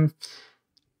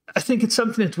 I think it's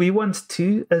something that we want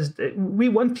too, as we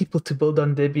want people to build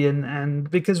on Debian, and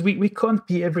because we can't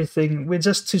be everything. We're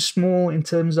just too small in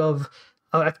terms of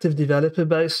our active developer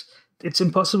base. It's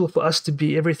impossible for us to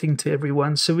be everything to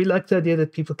everyone. So we like the idea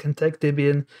that people can take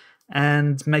Debian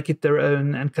and make it their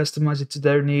own and customize it to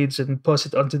their needs and pass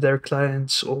it on to their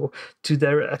clients or to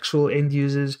their actual end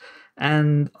users.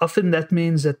 And often that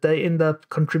means that they end up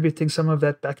contributing some of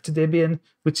that back to Debian,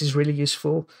 which is really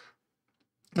useful.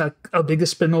 Like our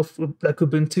biggest spin-off, like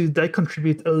Ubuntu, they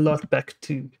contribute a lot back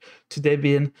to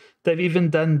Debian. They've even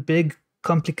done big,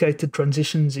 complicated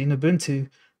transitions in Ubuntu,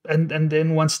 and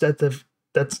then once that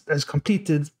has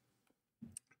completed,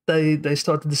 they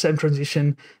started the same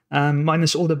transition,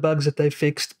 minus all the bugs that they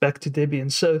fixed, back to Debian.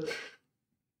 So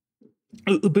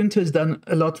Ubuntu has done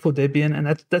a lot for Debian,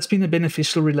 and that's been a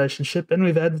beneficial relationship. And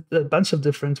we've had a bunch of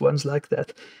different ones like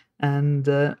that. And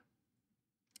the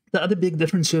other big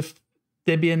difference with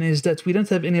Debian is that we don't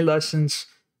have any license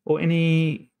or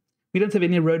we don't have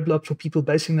any roadblock for people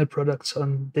basing their products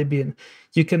on Debian.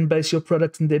 You can base your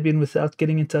product in Debian without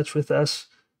getting in touch with us,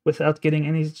 without getting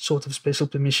any sort of special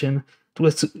permission.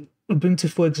 With Ubuntu,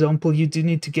 for example, you do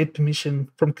need to get permission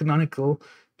from Canonical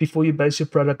before you base your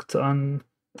product on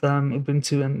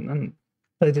Ubuntu and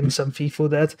pay them some fee for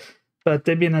that. But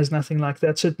Debian has nothing like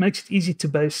that, so it makes it easy to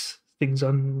base things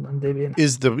on Debian.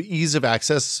 Is the ease of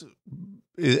access...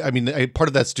 part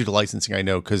of that's due to licensing, I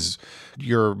know, because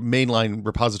your mainline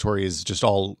repository is just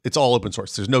it's all open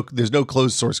source. There's no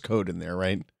closed source code in there,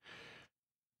 right?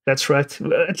 That's right.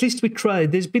 At least we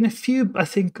tried. There's been a few, I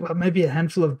think, maybe a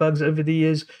handful of bugs over the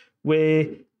years where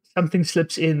something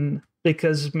slips in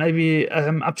because maybe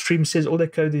upstream says all their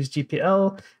code is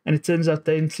GPL, and it turns out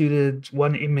they included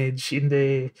one image in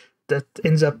there that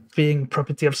ends up being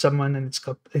property of someone, and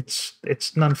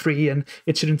it's non-free and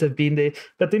it shouldn't have been there.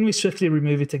 But then we swiftly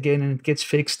remove it again and it gets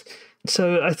fixed.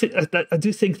 So I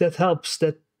do think that helps,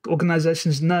 that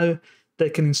organizations know they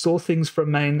can install things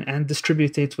from main and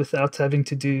distribute it without having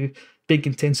to do big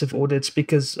intensive audits,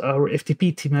 because our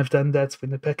FTP team have done that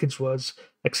when the package was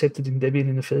accepted in Debian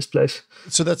in the first place.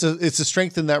 So it's a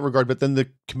strength in that regard, but then the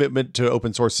commitment to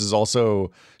open source is also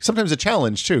sometimes a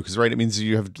challenge too, because right, it means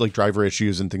you have like driver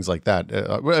issues and things like that.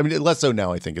 Less so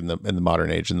now, I think, in the modern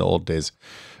age. In the old days,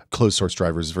 closed source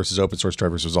drivers versus open source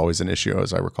drivers was always an issue,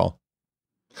 as I recall.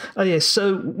 Oh, yes.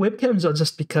 So webcams are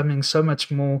just becoming so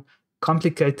much more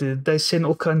complicated. They send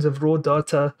all kinds of raw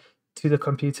data to the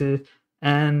computer,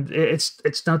 and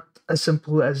it's not as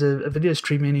simple as a video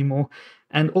stream anymore.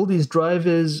 And all these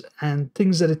drivers and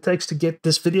things that it takes to get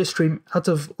this video stream out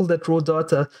of all that raw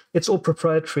data, it's all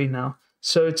proprietary now.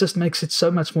 So it just makes it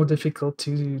so much more difficult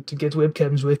to get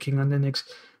webcams working on Linux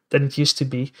than it used to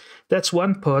be. That's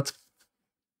one part.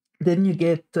 Then you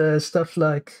get stuff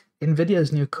like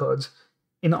NVIDIA's new cards.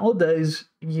 In the old days,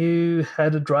 you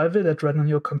had a driver that ran on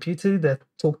your computer that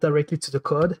talked directly to the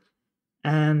card.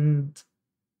 And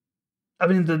I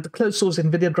mean, the closed source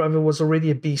NVIDIA driver was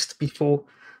already a beast before.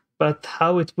 But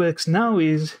how it works now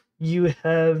is you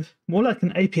have more like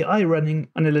an API running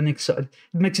on the Linux side.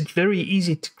 It makes it very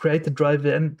easy to create a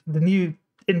driver. And the new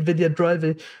NVIDIA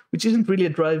driver, which isn't really a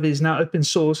driver, is now open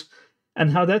source.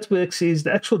 And how that works is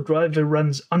the actual driver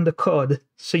runs on the card.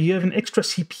 So you have an extra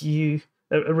CPU,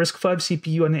 a RISC-V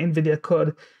CPU on the NVIDIA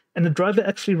card, and the driver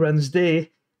actually runs there.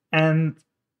 And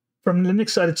from Linux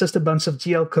side, it's just a bunch of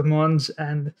GL commands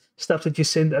and stuff that you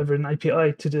send over an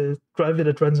API to the driver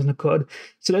that runs on the card.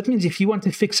 So that means if you want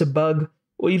to fix a bug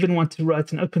or even want to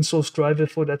write an open source driver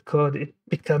for that card, it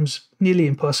becomes nearly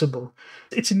impossible.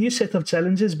 It's a new set of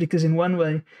challenges because in one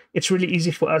way, it's really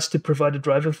easy for us to provide a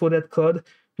driver for that card.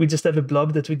 We just have a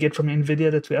blob that we get from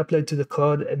NVIDIA that we upload to the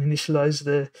card and initialize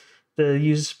the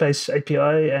user space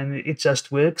API, and it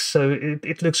just works. So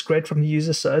it looks great from the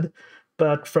user side.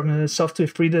 But from a software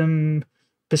freedom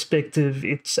perspective,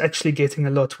 it's actually getting a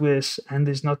lot worse, and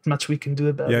there's not much we can do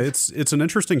about it. Yeah, it's an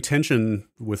interesting tension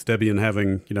with Debian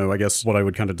having, I guess what I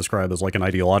would kind of describe as like an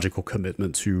ideological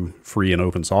commitment to free and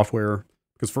open software.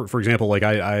 Because for example, like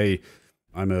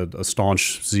I'm a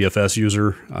staunch ZFS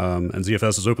user, and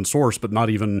ZFS is open source, but not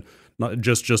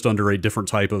just under a different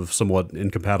type of somewhat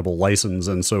incompatible license.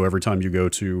 And so every time you go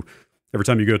to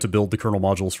build the kernel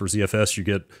modules for ZFS, you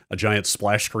get a giant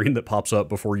splash screen that pops up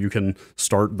before you can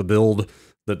start the build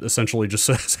that essentially just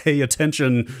says, hey,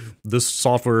 attention, this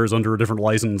software is under a different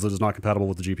license that is not compatible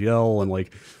with the GPL. And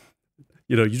like,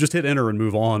 you just hit enter and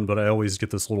move on. But I always get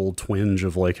this little twinge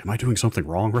of like, am I doing something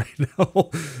wrong right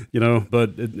now?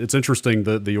 But it's interesting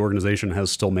that the organization has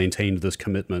still maintained this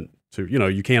commitment to,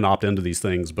 you can opt into these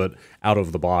things, but out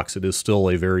of the box, it is still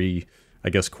a very, I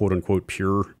guess, quote unquote,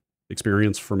 pure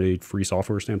experience from a free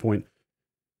software standpoint.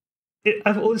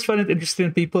 I've always found it interesting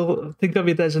when people think of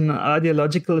it as an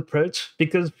ideological approach,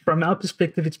 because from our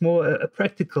perspective, it's more a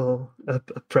practical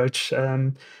approach.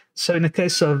 So in the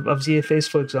case of ZFS,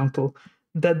 for example,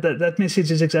 that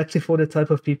message is exactly for the type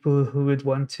of people who would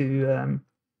want to,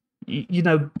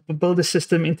 build a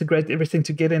system, integrate everything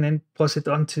together, and then pass it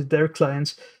on to their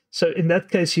clients. So in that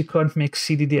case, you can't mix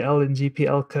CDDL and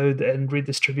GPL code and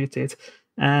redistribute it.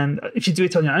 And if you do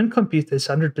it on your own computer, it's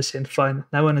 100% fine.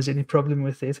 No one has any problem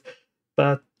with it.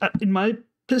 But in my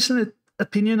personal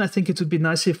opinion, I think it would be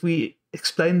nice if we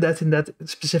explain that in that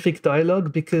specific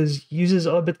dialogue, because users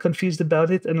are a bit confused about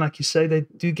it. And like you say, they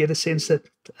do get a sense that,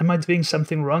 am I doing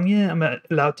something wrong here? Am I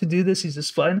allowed to do this? Is this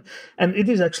fine? And it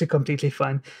is actually completely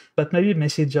fine. But maybe a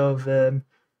message of a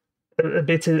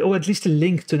better, or at least a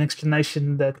link to an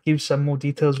explanation that gives some more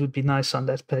details would be nice on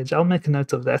that page. I'll make a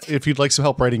note of that. If you'd like some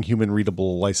help writing human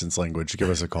readable license language, give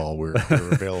us a call. We're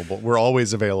available. We're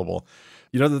always available.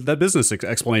 That business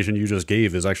explanation you just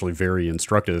gave is actually very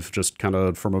instructive, just kind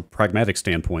of from a pragmatic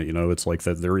standpoint. It's like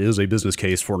that there is a business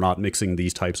case for not mixing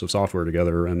these types of software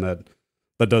together, and that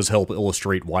does help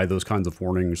illustrate why those kinds of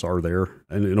warnings are there,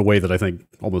 and in a way that I think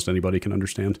almost anybody can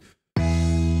understand.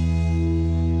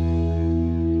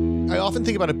 I often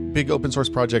think about a big open source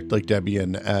project like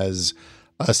Debian as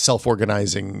a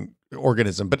self-organizing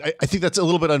organism, but I think that's a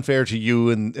little bit unfair to you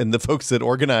and the folks that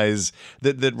organize,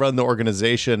 that run the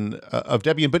organization of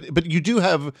Debian. But you do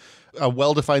have a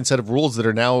well-defined set of rules that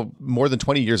are now more than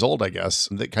 20 years old, I guess,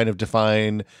 that kind of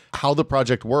define how the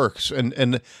project works.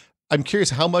 And I'm curious,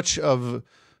 how much of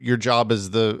your job as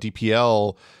the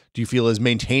DPL do you feel is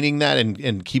maintaining that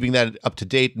and keeping that up to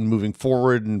date and moving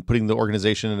forward and putting the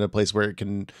organization in a place where it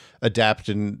can adapt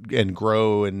and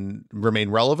grow and remain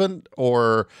relevant?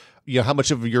 Or, how much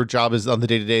of your job is on the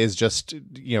day-to-day is just,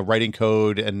 writing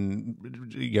code and,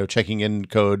 checking in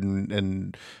code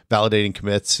and validating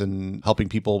commits and helping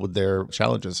people with their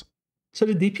challenges? So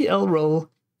the DPL role,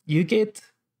 you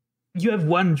have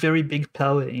one very big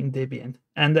power in Debian,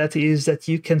 and that is that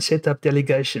you can set up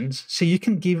delegations. So you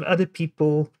can give other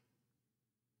people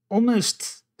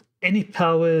almost any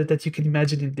power that you can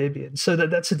imagine in Debian. So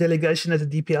that's a delegation that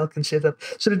the DPL can set up.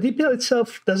 So the DPL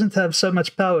itself doesn't have so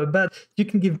much power, but you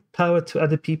can give power to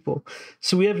other people.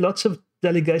 So we have lots of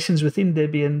delegations within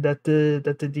Debian that the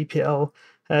DPL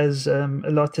has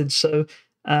allotted. So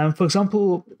For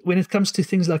example, when it comes to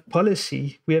things like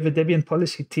policy, we have a Debian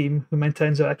policy team who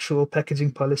maintains our actual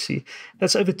packaging policy.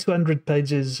 That's over 200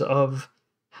 pages of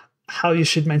how you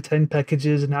should maintain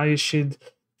packages and how you should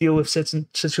deal with certain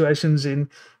situations in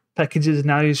packages and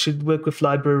how you should work with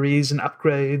libraries and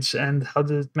upgrades and how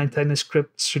the maintainer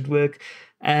scripts should work.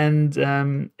 And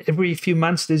every few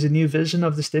months, there's a new version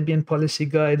of this Debian policy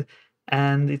guide,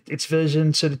 and it's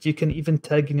versioned so that you can even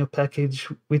tag in your package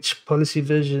which policy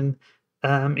version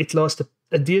it last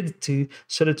adhered to,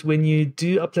 so that when you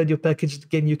do upload your package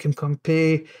again, you can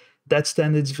compare that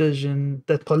standards version,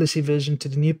 that policy version, to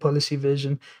the new policy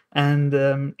version. And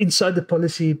inside the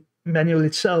policy manual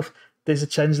itself, there's a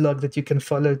changelog that you can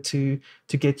follow to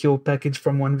get your package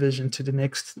from one version to the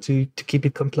next to keep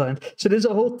it compliant. So there's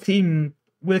a whole team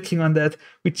working on that,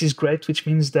 which is great, which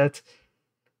means that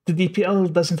the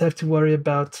DPL doesn't have to worry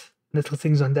about little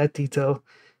things on that detail.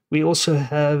 We also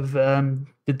have the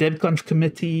DebConf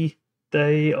committee.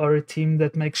 They are a team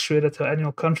that makes sure that our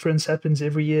annual conference happens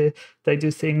every year. They do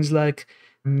things like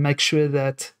make sure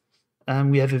that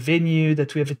we have a venue,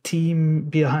 that we have a team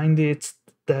behind it,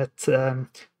 that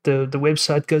the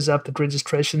website goes up, that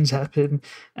registrations happen.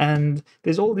 And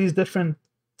there's all these different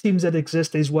teams that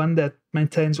exist. There's one that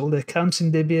maintains all the accounts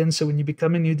in Debian. So when you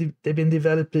become a new Debian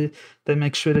developer, they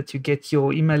make sure that you get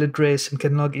your email address and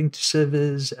can log into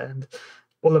servers and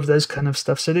all of those kind of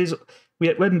stuff. So we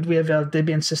have our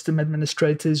Debian system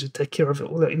administrators who take care of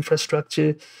all our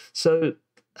infrastructure. So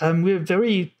we're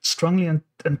very strongly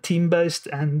and team-based,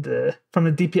 and from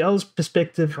the DPL's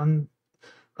perspective on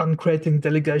creating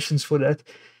delegations for that.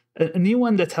 A new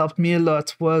one that helped me a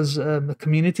lot was the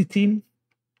community team.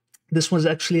 This was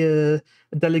actually a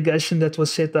delegation that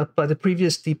was set up by the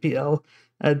previous DPL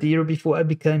the year before I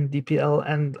became DPL,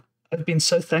 and I've been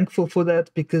so thankful for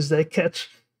that, because they catch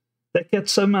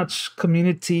so much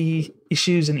community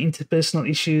issues and interpersonal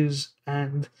issues,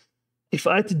 and if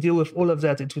I had to deal with all of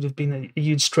that, it would have been a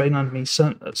huge strain on me.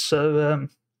 So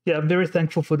yeah, I'm very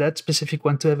thankful for that specific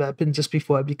one to have happened just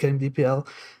before I became DPL.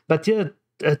 But yeah,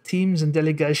 teams and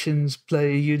delegations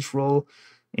play a huge role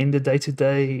in the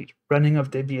day-to-day running of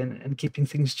Debian and keeping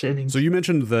things churning. So you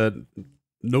mentioned that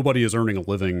nobody is earning a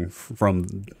living from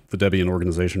the Debian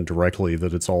organization directly,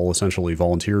 that it's all essentially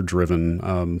volunteer-driven.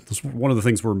 One of the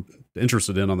things we're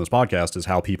interested in on this podcast is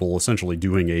how people essentially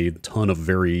doing a ton of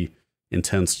very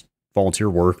intense volunteer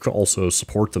work also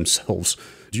support themselves.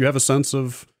 Do you have a sense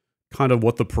of kind of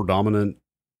what the predominant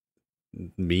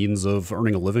means of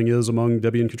earning a living is among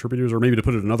Debian contributors? Or maybe to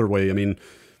put it another way, I mean,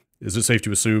 is it safe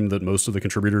to assume that most of the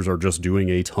contributors are just doing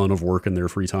a ton of work in their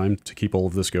free time to keep all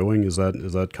of this going? Is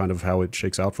that kind of how it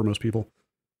shakes out for most people?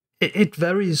 It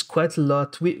varies quite a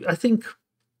lot. I think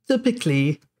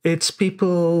typically it's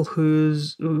people who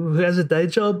has a day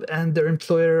job and their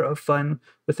employer are fine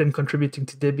with them contributing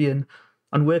to Debian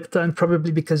on work time,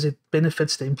 probably because it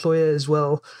benefits the employer as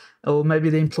well, or maybe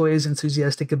the employer is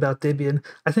enthusiastic about Debian.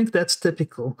 I think that's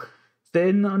typical.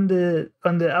 Then on the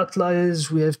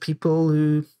outliers, we have people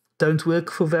who don't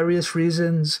work for various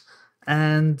reasons,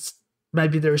 and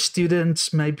maybe they're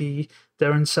students, maybe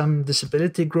they're on some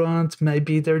disability grant,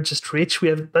 maybe they're just rich. We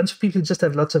have a bunch of people who just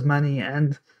have lots of money,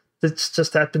 and this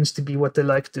just happens to be what they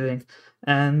like doing.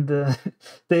 And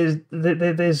there's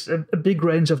a big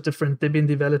range of different Debian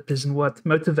developers and what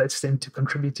motivates them to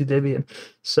contribute to Debian.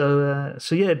 So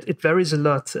yeah, it varies a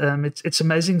lot. It's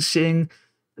amazing seeing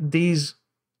these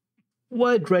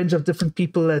wide range of different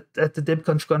people at the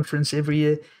DebConf conference every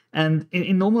year. And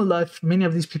in normal life, many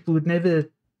of these people would never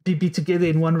be together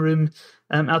in one room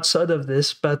outside of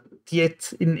this, but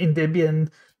yet in Debian,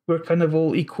 we're kind of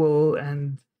all equal.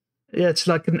 And yeah, it's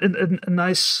like a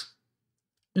nice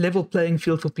level playing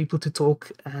field for people to talk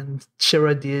and share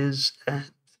ideas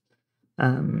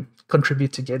and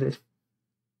contribute together.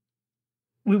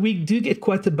 We do get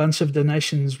quite a bunch of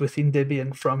donations within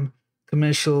Debian from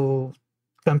commercial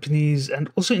companies and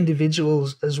also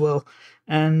individuals as well.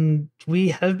 And we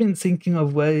have been thinking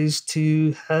of ways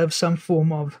to have some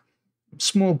form of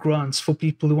small grants for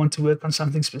people who want to work on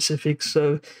something specific.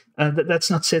 So that's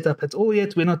not set up at all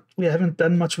yet. We haven't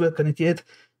done much work on it yet.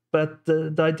 But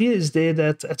the idea is there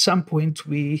that at some point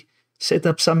we set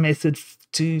up some method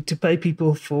to pay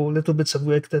people for little bits of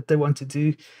work that they want to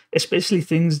do, especially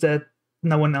things that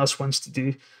no one else wants to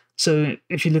do. So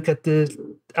if you look at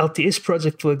the LTS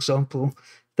project, for example,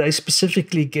 they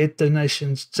specifically get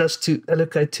donations just to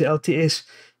allocate to LTS,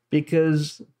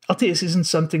 because LTS isn't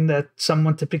something that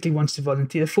someone typically wants to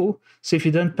volunteer for. So if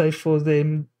you don't pay for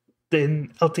them,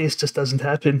 then LTS just doesn't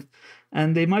happen.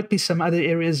 And there might be some other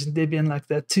areas in Debian like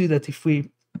that too, that if we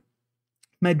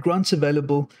made grants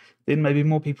available, then maybe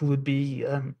more people would be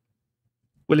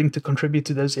willing to contribute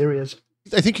to those areas.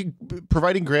 I think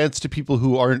providing grants to people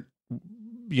who aren't,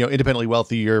 independently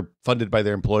wealthy or funded by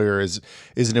their employer is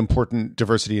an important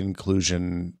diversity and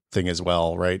inclusion thing as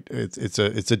well, right? It's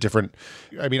a different.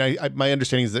 I mean, my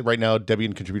understanding is that right now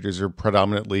Debian contributors are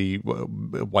predominantly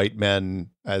white men,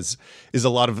 as is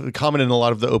common in a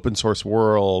lot of the open source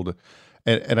world,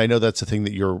 and I know that's a thing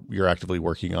that you're actively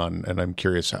working on, and I'm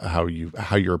curious how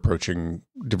you're approaching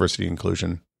diversity and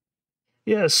inclusion.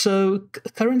 Yeah, so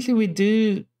currently we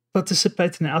do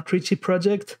participate in an outreachy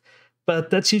project,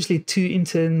 but that's usually 2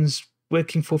 interns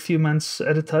working for a few months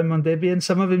at a time on Debian.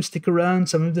 Some of them stick around,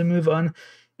 some of them move on.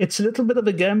 It's a little bit of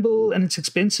a gamble and it's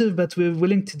expensive, but we're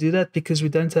willing to do that because we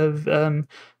don't have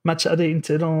much other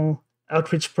internal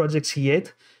outreach projects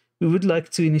yet. We would like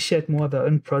to initiate more of our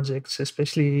own projects,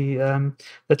 especially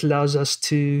that allows us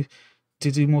to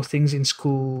do more things in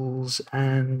schools.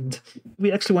 And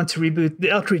we actually want to reboot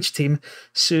the outreach team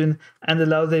soon and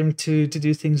allow them to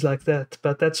do things like that.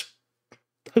 But that's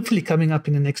hopefully coming up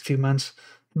in the next few months.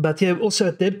 But yeah, also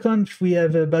at DebConf, we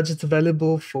have a budget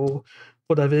available for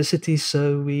diversity.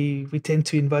 So we tend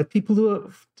to invite people who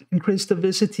have increased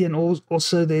diversity, and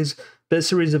also there's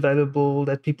bursaries available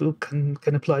that people can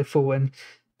apply for. And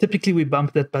typically we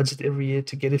bump that budget every year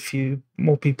to get a few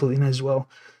more people in as well.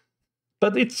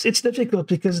 But it's difficult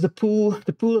because the pool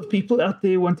of people out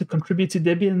there who want to contribute to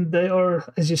Debian, they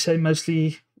are, as you say,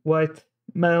 mostly white,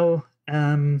 male,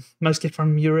 mostly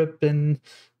from Europe and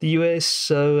the US.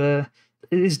 So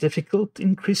it is difficult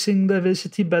increasing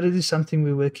diversity, but it is something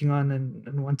we're working on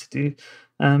and want to do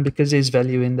because there's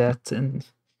value in that. And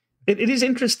it is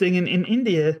interesting. In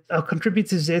India, our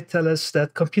contributors there tell us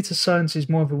that computer science is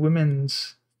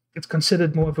it's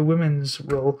considered more of a women's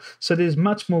role. So there's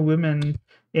much more women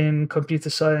in computer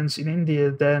science in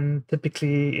India than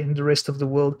typically in the rest of the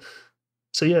world.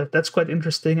 So yeah, that's quite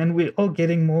interesting. And we're all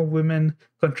getting more women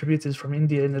contributors from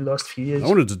India in the last few years. I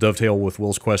wanted to dovetail with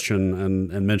Will's question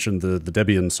and mention the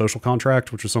Debian social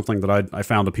contract, which is something that I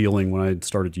found appealing when I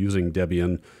started using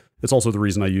Debian. It's also the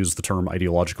reason I used the term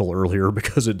ideological earlier,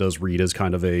 because it does read as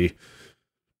kind of a,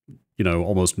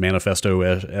 almost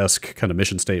manifesto-esque kind of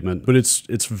mission statement. But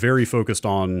it's very focused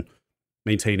on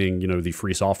maintaining, the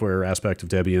free software aspect of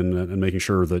Debian and making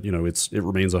sure that, it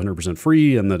remains 100%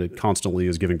 free and that it constantly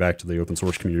is giving back to the open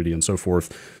source community and so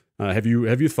forth. Have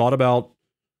you thought about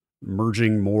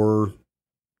merging more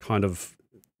kind of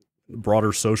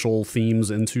broader social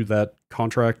themes into that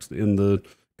contract in the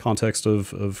context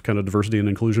of kind of diversity and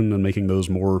inclusion and making those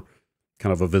more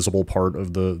kind of a visible part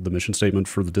of the mission statement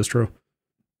for the distro?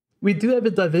 We do have a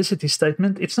diversity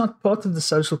statement. It's not part of the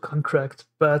social contract,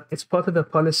 but it's part of our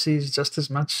policies just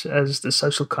as much as the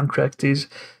social contract is.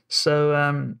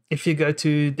 So if you go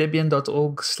to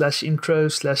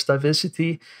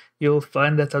debian.org/intro/diversity, you'll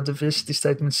find that our diversity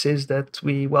statement says that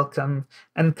we welcome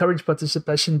and encourage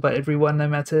participation by everyone, no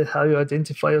matter how you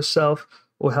identify yourself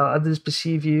or how others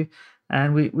perceive you.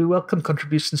 And we welcome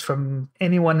contributions from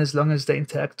anyone as long as they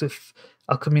interact with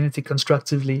our community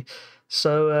constructively.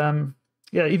 So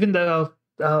yeah, even though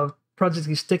our project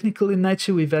is technical in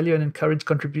nature, we value and encourage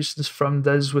contributions from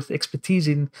those with expertise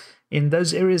in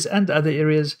those areas and other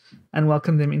areas and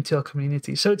welcome them into our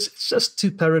community. So it's just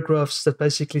 2 paragraphs that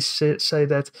basically say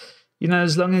that,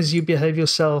 as long as you behave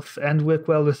yourself and work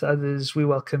well with others, we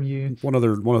welcome you. One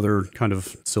other kind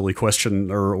of silly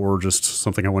question or just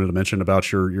something I wanted to mention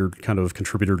about your kind of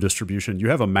contributor distribution. You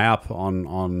have a map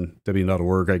on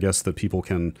Debian.org, I guess, that people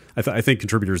can, I think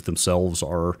contributors themselves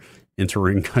are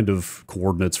entering kind of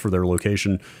coordinates for their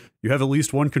location. You have at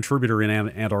least one contributor in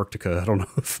Antarctica. I don't know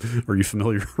are you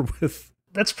familiar with?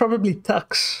 That's probably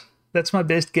Tux. That's my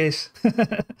best guess.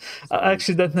 I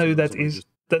actually don't know who that is.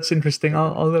 That's interesting.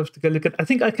 I'll have to go look at. I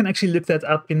think I can actually look that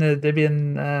up in the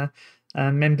Debian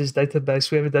members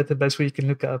database. We have a database where you can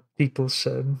look up people.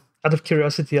 So out of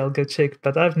curiosity, I'll go check.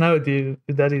 But I have no idea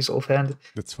who that is offhand.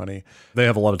 That's funny. They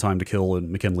have a lot of time to kill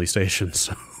in McKinley Station,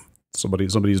 so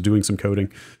somebody's doing some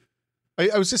coding.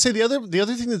 I was going to say the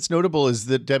other thing that's notable is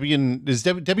that Debian is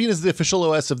the official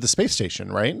OS of the space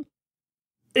station, right?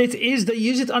 It is. They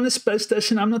use it on a space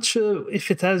station. I'm not sure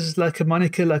if it has like a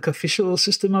moniker, like official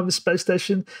system of a space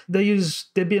station. They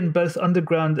use Debian both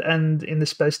underground and in the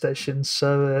space station.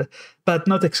 So, but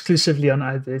not exclusively on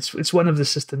either. It's one of the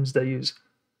systems they use.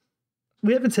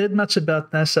 We haven't heard much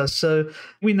about NASA, so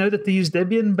we know that they use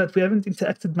Debian, but we haven't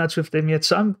interacted much with them yet.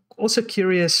 So I'm also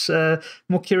curious,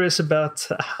 more curious about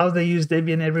how they use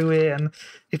Debian everywhere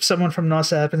if someone from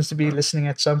NASA happens to be listening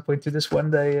at some point to this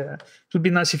one day, it would be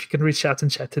nice if you can reach out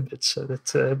and chat a bit so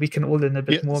that we can all learn a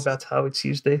bit more about how it's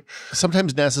used there.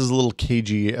 Sometimes NASA's a little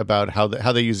cagey about how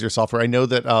they use their software. I know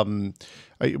that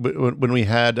when we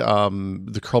had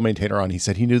the curl maintainer on, he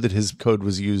said he knew that his code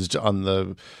was used on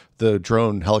the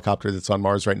drone helicopter that's on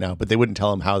Mars right now, but they wouldn't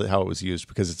tell him how it was used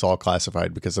because it's all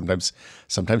classified, because sometimes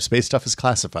space stuff is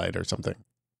classified or something.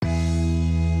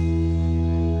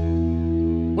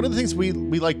 One of the things we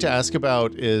like to ask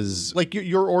about is like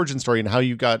your origin story and how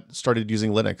you got started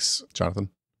using Linux, Jonathan.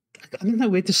 I don't know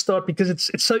where to start because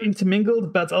it's so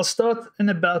intermingled, but I'll start in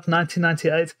about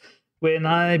 1998 when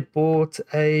I bought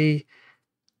a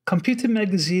computer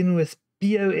magazine with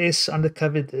BeOS on the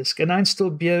cover disc, and I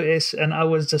installed BeOS, and I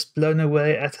was just blown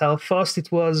away at how fast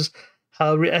it was,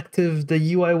 how reactive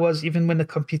the UI was, even when the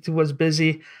computer was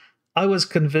busy. I was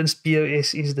convinced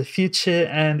BeOS is the future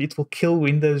and it will kill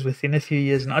Windows within a few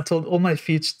years. And I told all my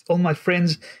friends,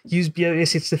 use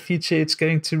BeOS, it's the future, it's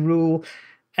going to rule.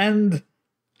 And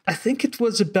I think it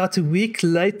was about a week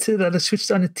later that I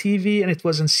switched on a TV and it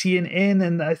was on CNN.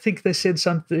 And I think they said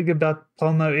something about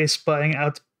Palm OS buying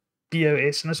out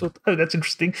BeOS. And I thought, oh, that's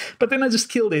interesting. But then I just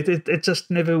killed it. It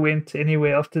just never went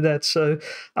anywhere after that. So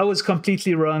I was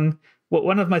completely wrong.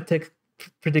 One of my tech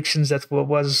predictions that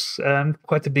was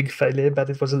quite a big failure, but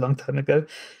it was a long time ago.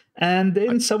 And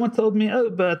then someone told me, oh,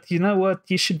 but you know what?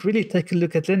 You should really take a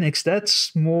look at Linux.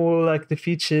 That's more like the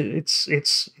future.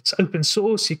 It's open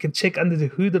source. You can check under the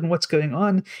hood on what's going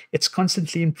on. It's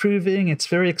constantly improving. It's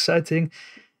very exciting.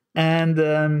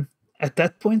 And at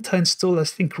that point, I installed, I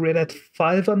think, Red Hat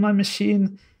 5 on my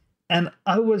machine. And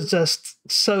I was just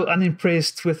so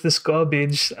unimpressed with this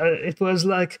garbage. It was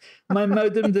like my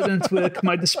modem didn't work,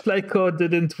 my display card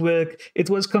didn't work. It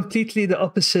was completely the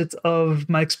opposite of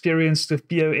my experience with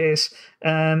BeOS.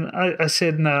 And I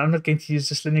said, no, I'm not going to use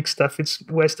this Linux stuff. It's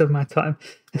a waste of my time.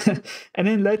 And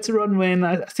then later on, when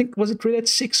I think, was it Red Hat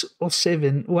 6 or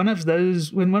 7? When one of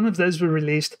those were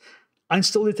released, I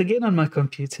installed it again on my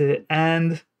computer.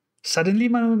 And suddenly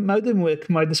my modem worked,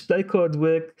 my display card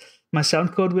worked. My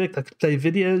sound card worked. I could play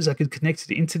videos. I could connect to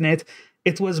the internet.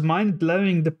 It was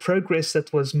mind-blowing, the progress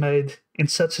that was made in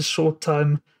such a short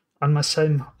time on my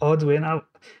same hardware. And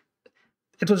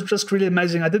it was just really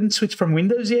amazing. I didn't switch from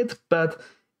Windows yet, but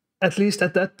at least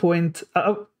at that point,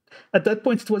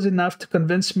 it was enough to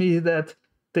convince me that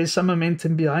there's some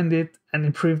momentum behind it and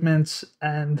improvements,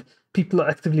 and people are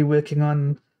actively working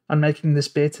on making this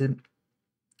better.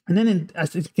 And then I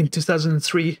think in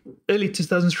 2003, early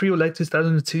 2003 or late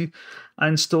 2002, I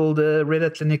installed Red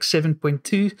Hat Linux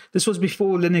 7.2. This was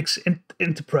before Linux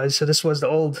Enterprise, so this was the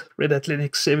old Red Hat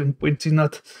Linux 7.2,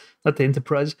 not the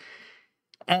Enterprise.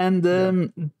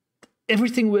 And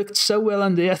everything worked so well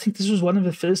on there. I think this was one of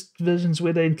the first versions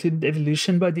where they included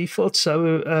Evolution by default.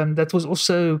 So that was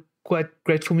also quite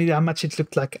great for me, how much it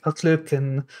looked like Outlook,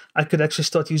 and I could actually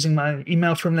start using my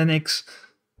email from Linux.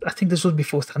 I think this was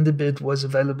before Thunderbird was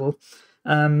available.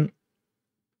 So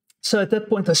at that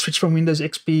point, I switched from Windows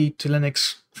XP to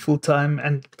Linux full-time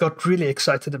and got really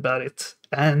excited about it.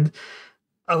 And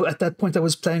at that point, I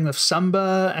was playing with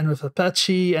Samba and with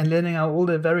Apache and learning how all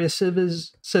the various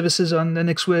services on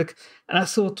Linux work. And I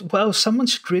thought, wow, someone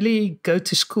should really go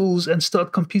to schools and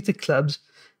start computer clubs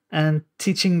and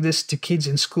teaching this to kids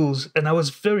in schools. And I was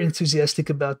very enthusiastic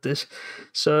about this.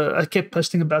 So I kept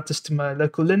posting about this to my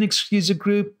local Linux user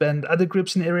group and other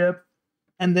groups in the area.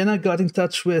 And then I got in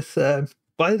touch with,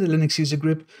 by the Linux user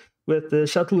group, with the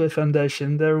Shuttleworth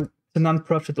Foundation. They're a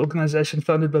non-profit organization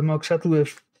founded by Mark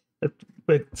Shuttleworth that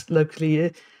worked locally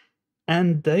here.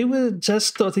 And they were just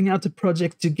starting out a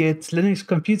project to get Linux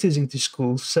computers into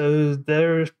schools. So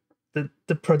the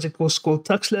project was called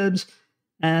Tux Labs.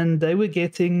 And they were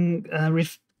getting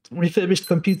refurbished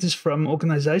computers from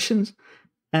organizations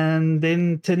and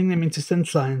then turning them into thin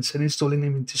clients and installing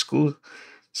them into schools.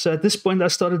 So at this point, I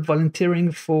started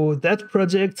volunteering for that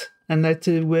project and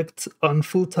later worked on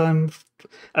full-time.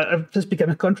 I just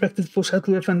became a contractor for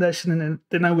Shuttleworth Foundation, and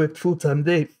then I worked full-time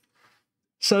there.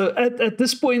 So at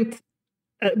this point,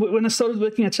 when I started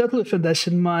working at Shuttleworth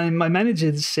Foundation, my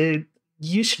manager said,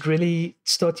 you should really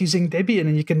start using Debian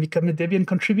and you can become a Debian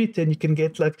contributor and you can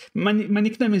get like, my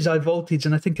nickname is High Voltage.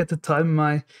 And I think at the time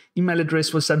my email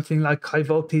address was something like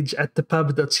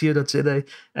highvoltage@thepub.co.za.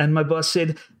 And my boss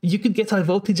said, you could get High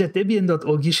Voltage at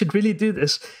Debian.org. You should really do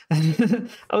this. And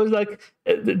I was like,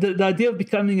 the idea of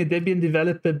becoming a Debian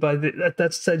developer at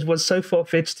that stage was so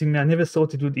far-fetched to me. I never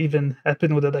thought it would even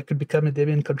happen or that I could become a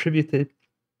Debian contributor.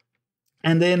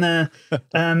 And then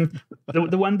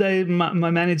the one day,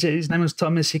 my manager, his name was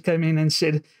Thomas, he came in and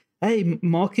said, hey,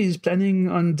 Mark is planning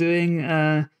on doing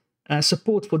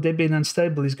support for Debian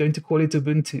Unstable. He's going to call it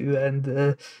Ubuntu,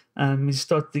 and he's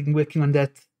starting working on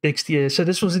that next year. So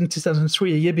this was in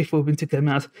 2003, a year before Ubuntu came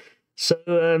out. So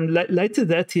later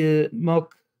that year,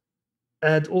 Mark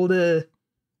had all the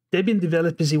Debian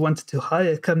developers he wanted to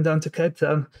hire come down to Cape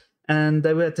Town, and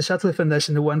they were at the Shuttle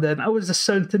Foundation one day, and I was just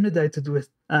so intimidated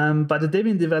by the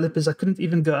Debian developers. I couldn't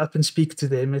even go up and speak to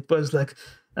them. It was like,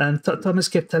 Thomas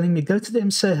kept telling me, go to them,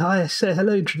 say hi, say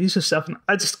hello, introduce yourself. And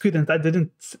I just couldn't. I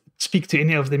didn't speak to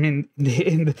any of them in the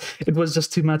end. It was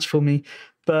just too much for me.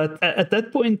 But at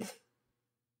that point,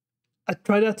 I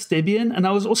tried out Debian, and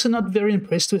I was also not very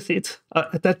impressed with it.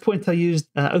 At that point, I used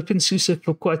OpenSUSE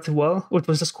for quite a while. It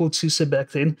was just called SUSE back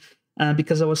then,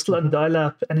 because I was still on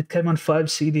dial-up, and it came on 5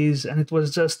 CDs, and it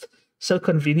was just so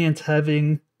convenient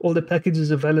having all the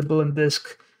packages available on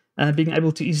disk, being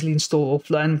able to easily install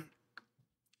offline.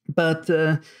 But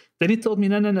then he told me,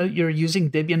 no, you're using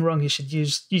Debian wrong. You should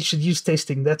use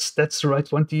testing. That's the right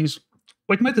one to use.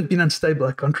 Well, it might have been Unstable.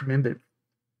 I can't remember.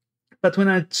 But when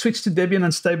I switched to Debian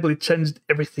Unstable, it changed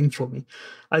everything for me.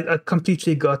 I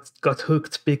completely got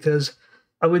hooked, because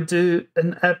I would do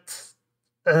an app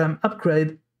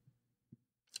upgrade,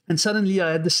 and suddenly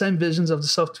I had the same versions of the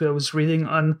software I was reading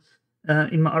on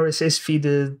in my RSS feed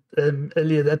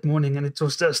earlier that morning, and it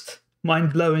was just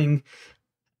mind-blowing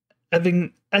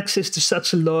having access to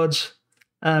such a large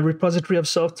repository of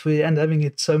software and having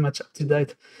it so much up to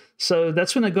date. So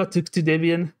that's when I got to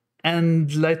Debian,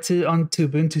 and later on to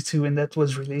Ubuntu 2 when that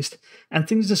was released. And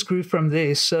things just grew from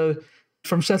there. So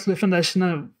from Shuttle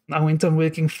Foundation, I went on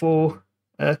working for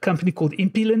a company called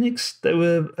Impi Linux. They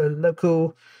were a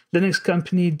local Linux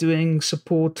company doing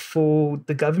support for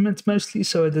the government mostly.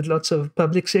 So I did lots of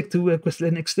public sector work with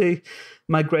Linux there,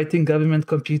 migrating government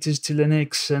computers to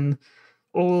Linux, and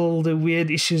all the weird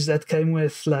issues that came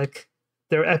with, like,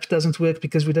 their app doesn't work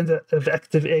because we don't have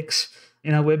ActiveX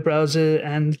in our web browser,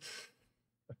 and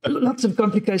lots of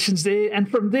complications there. And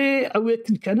from there, I worked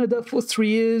in Canada for 3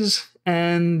 years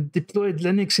and deployed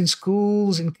Linux in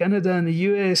schools in Canada and the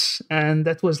US. And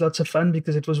that was lots of fun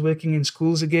because it was working in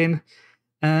schools again.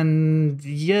 And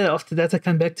yeah, after that, I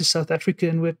came back to South Africa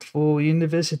and worked for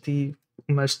university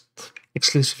almost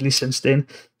exclusively since then.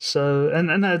 So,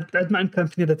 and I had my own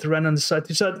company that I ran on the side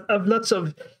too. So I've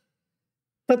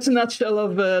that's a nutshell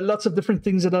of lots of different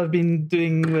things that I've been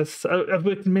doing with. I've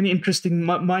worked in many interesting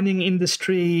mining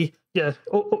industry,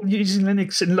 using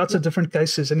Linux in lots of different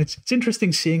cases, and it's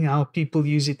interesting seeing how people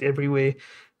use it everywhere,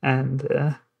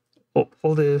 and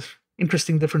all the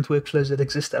interesting different workflows that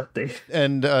exist out there.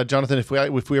 And Jonathan, if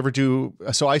we ever do,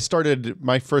 so I started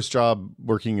my first job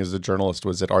working as a journalist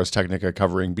was at Ars Technica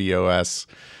covering BeOS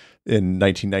in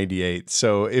 1998.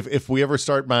 So if we ever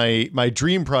start my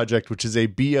dream project, which is a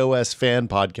BeOS fan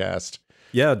podcast.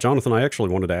 Yeah, Jonathan, I actually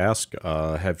wanted to ask,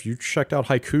 have you checked out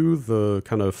Haiku, the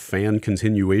kind of fan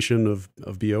continuation of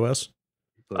BeOS?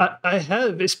 I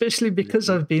have, especially because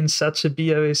I've been such a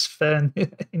BeOS fan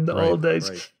in the old days.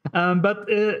 Right. But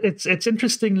it's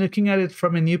interesting looking at it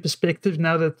from a new perspective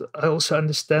now that I also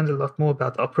understand a lot more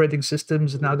about operating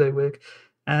systems and how they work.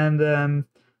 And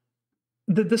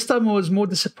this time I was more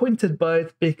disappointed by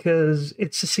it because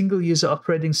it's a single-user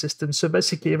operating system. So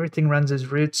basically everything runs as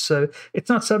root. So it's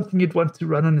not something you'd want to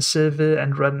run on a server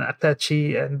and run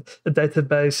Apache and a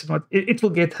database. And it will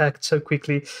get hacked so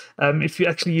quickly. If you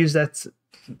actually use that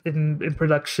in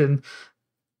production,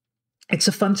 it's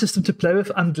a fun system to play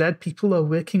with. I'm glad people are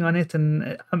working on it,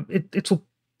 and it will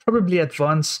probably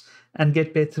advance and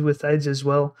get better with age as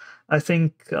well. I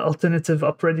think alternative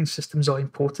operating systems are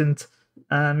important.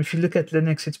 If you look at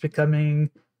Linux, it's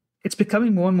becoming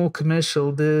more and more commercial.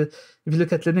 If you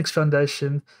look at Linux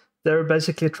Foundation, they're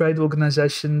basically a trade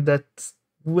organization that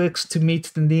works to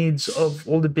meet the needs of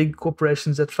all the big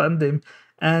corporations that fund them.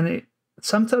 And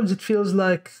sometimes it feels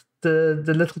like the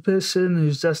little person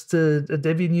who's just a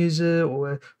Debian user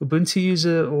or a Ubuntu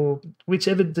user or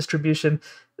whichever distribution,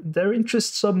 their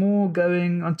interests are more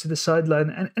going onto the sideline.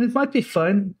 And it might be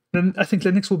fine. And I think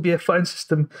Linux will be a fine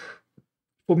system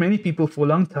for many people for a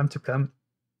long time to come.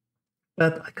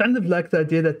 But I kind of like the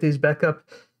idea that there's backup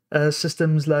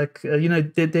systems like,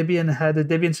 Debian had a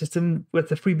Debian system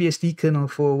with a FreeBSD kernel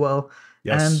for a while.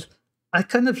 Yes. And I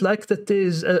kind of like that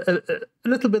there's a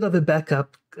little bit of a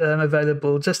backup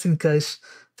available just in case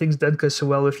things don't go so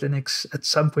well with Linux at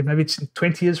some point. Maybe it's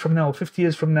 20 years from now or 50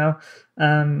 years from now.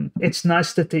 It's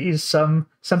nice that there is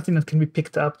something that can be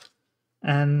picked up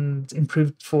and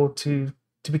improved to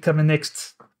become a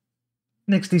next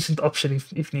decent option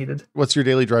if needed. What's your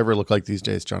daily driver look like these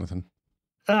days, Jonathan?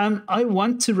 I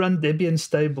want to run Debian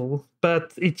stable,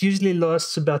 but it usually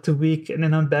lasts about a week, and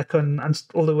then I'm back on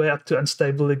all the way up to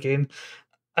unstable again.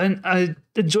 And I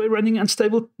enjoy running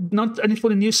unstable, not only for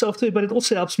the new software, but it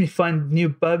also helps me find new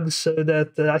bugs so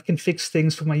that I can fix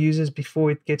things for my users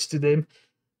before it gets to them.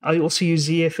 I also use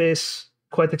ZFS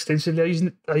quite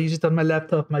extensively. I use it on my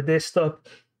laptop, my desktop,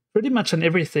 pretty much on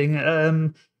everything.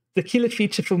 The killer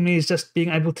feature for me is just being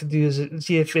able to do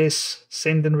ZFS,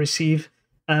 send and receive.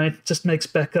 It just makes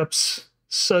backups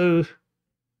so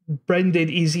brain dead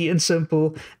easy and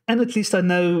simple. And at least I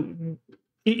know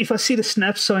if I see the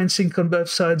snap sign sync on both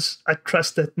sides, I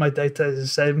trust that my data is the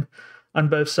same on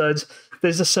both sides.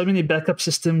 There's just so many backup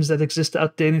systems that exist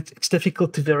out there, and it's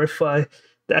difficult to verify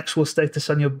the actual status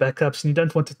on your backups, and you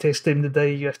don't want to test them the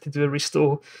day you have to do a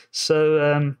restore.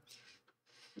 So,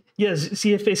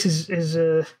 ZFS is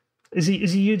a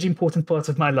huge important part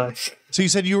of my life. So you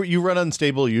said you run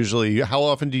unstable usually. How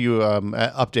often do you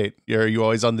update? Are you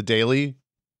always on the daily?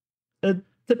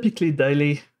 Typically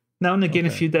daily. Now and again, a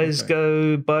few days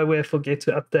go by where I forget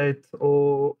to update,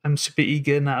 or I'm super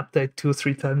eager and I update 2 or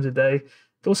 3 times a day.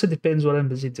 It also depends what I'm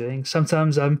busy doing.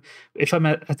 Sometimes if I'm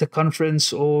at a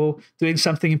conference or doing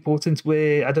something important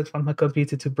where I don't want my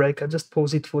computer to break, I just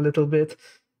pause it for a little bit.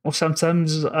 Or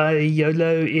sometimes I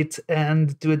YOLO it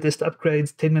and do a dist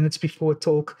upgrade 10 minutes before a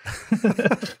talk.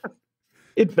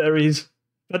 It varies.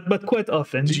 But quite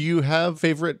often. Do you have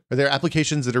are there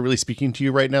applications that are really speaking to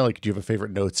you right now? Like, do you have a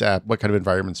favorite notes app? What kind of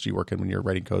environments do you work in when you're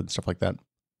writing code and stuff like that?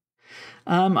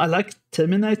 I like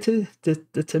Terminator,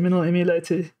 the terminal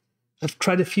emulator. I've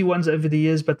tried a few ones over the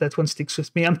years, but that one sticks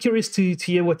with me. I'm curious to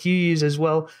hear what you use as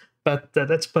well, but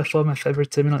that's by far my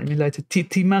favorite terminal emulator.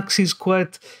 Tmux is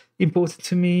quite important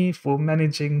to me for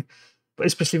managing,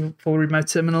 especially for remote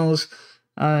terminals.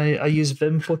 I use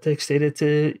Vim for text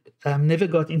editor. Never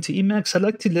got into Emacs. I'd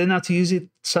like to learn how to use it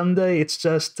someday. It's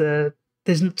just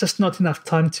there's just not enough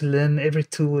time to learn every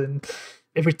tool and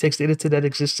every text editor that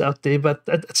exists out there. But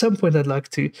at some point, I'd like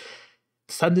to.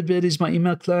 Thunderbird is my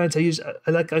email client.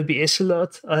 I like OBS a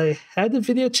lot. I had a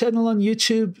video channel on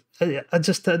YouTube. I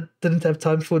just didn't have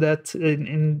time for that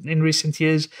in recent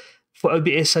years. For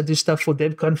OBS, I do stuff for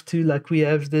DebConf too. Like we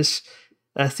have this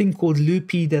thing called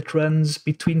Loopy that runs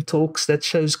between talks that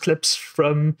shows clips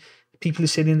from people who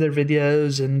send in their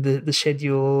videos and the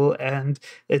schedule. And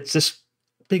it's this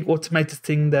big automated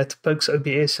thing that pokes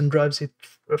OBS and drives it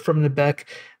from the back.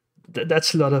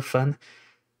 That's a lot of fun.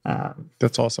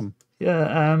 That's awesome.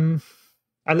 Yeah.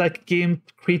 I like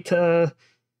GIMP, Krita.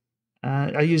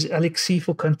 I use LXC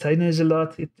for containers a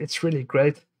lot. It's really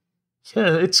great.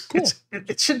 Yeah, it's cool.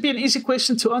 It should be an easy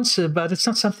question to answer, but it's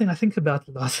not something I think about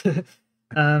a lot.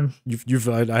 I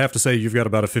have to say, you've got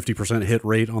about a 50% hit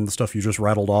rate on the stuff you just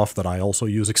rattled off that I also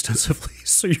use extensively.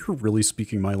 So you're really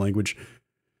speaking my language.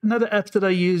 Another app that I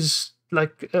use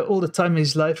all the time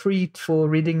is LiveRead for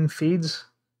reading feeds.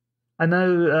 I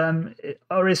know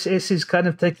RSS is kind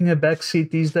of taking a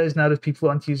backseat these days now that people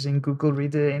aren't using Google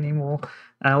Reader anymore,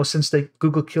 or since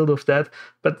Google killed off that.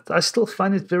 But I still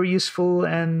find it very useful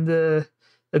and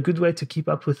a good way to keep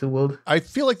up with the world. I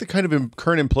feel like the kind of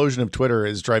current implosion of Twitter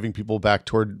is driving people back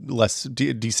toward less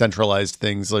decentralized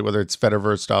things, like whether it's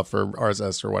Fediverse stuff or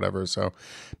RSS or whatever. So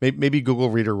maybe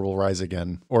Google Reader will rise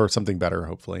again, or something better,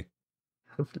 hopefully.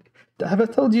 Hopefully. Have I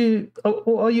told you,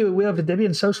 or are you aware of a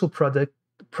Debian social project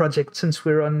since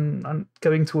we're on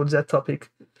going towards that topic?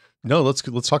 No, let's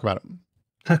talk about it.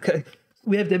 Okay.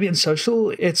 We have Debian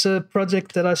Social. It's a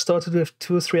project that I started with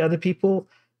 2 or 3 other people.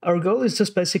 Our goal is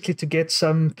just basically to get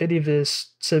some Fediverse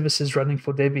services running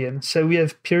for Debian. So we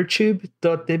have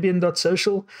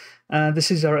peertube.debian.social. This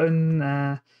is our own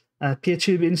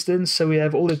PeerTube instance. So we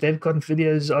have all the DevConf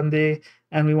videos on there,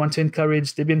 and we want to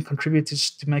encourage Debian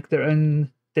contributors to make their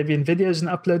own Debian videos and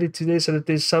upload it to there so that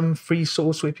there's some free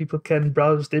source where people can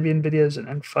browse Debian videos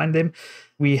and find them.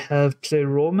 We have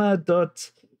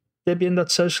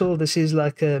pleroma.debian.social. This is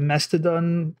like a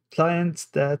Mastodon client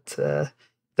that's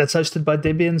hosted by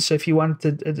Debian. So if you want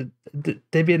a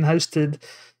Debian-hosted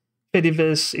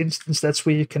Fediverse instance, that's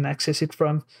where you can access it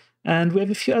from. And we have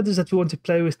a few others that we want to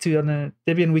play with too. On a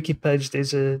Debian wiki page,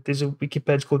 there's a wiki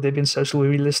page called Debian Social where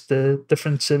we list the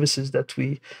different services that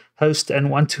we host and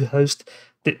want to host.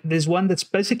 There's one that's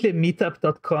basically a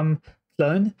meetup.com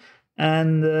clone,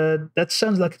 and that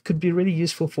sounds like it could be really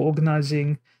useful for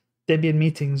organizing Debian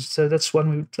meetings. So that's one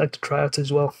we would like to try out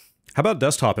as well. How about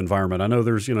desktop environment? I know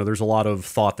there's a lot of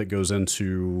thought that goes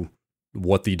into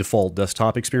what the default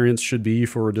desktop experience should be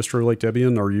for a distro like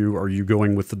Debian. Are you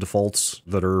going with the defaults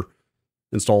that are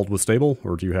installed with stable,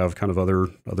 or do you have kind of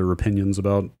other opinions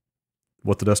about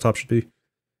what the desktop should be?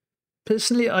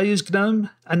 Personally, I use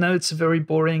GNOME. I know it's a very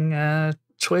boring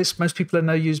choice. Most people I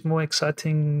know use more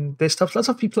exciting desktops. Lots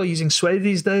of people are using Sway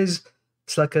these days.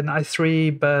 It's like an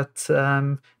i3, but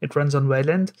it runs on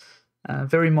Wayland.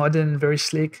 Very modern, very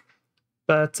sleek.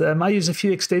 But I use a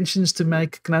few extensions to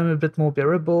make GNOME a bit more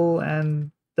bearable,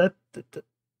 and that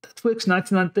works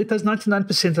 99. It does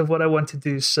 99% of what I want to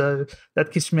do, so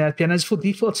that keeps me happy. And as for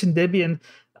defaults in Debian,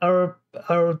 our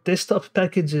desktop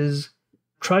packages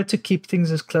try to keep things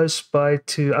as close by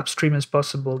to upstream as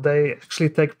possible. They actually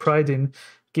take pride in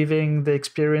giving the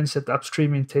experience that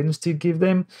upstream intends to give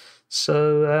them.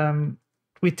 So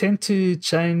we tend to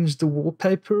change the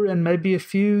wallpaper and maybe a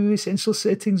few essential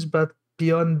settings, but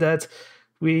beyond that,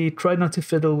 we try not to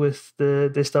fiddle with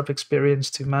the desktop experience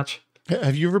too much.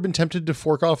 Have you ever been tempted to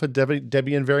fork off a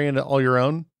Debian variant all your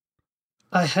own?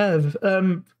 I have,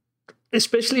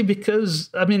 especially because,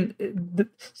 I mean,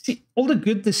 all the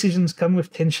good decisions come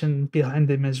with tension behind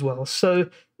them as well.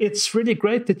 So it's really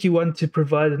great that you want to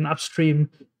provide an upstream,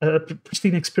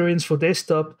 pristine experience for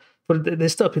the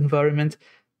desktop environment.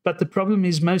 But the problem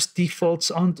is most defaults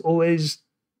aren't always,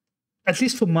 at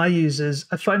least for my users,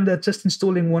 I find that just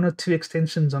installing one or two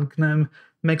extensions on GNOME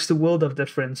makes the world of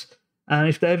difference.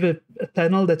 If they have a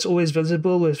panel that's always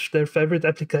visible with their favorite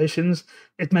applications,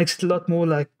 it makes it a lot more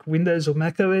like Windows or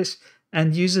Mac OS,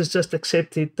 and users just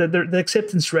accept it. The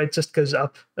acceptance rate just goes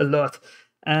up a lot.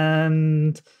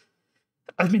 And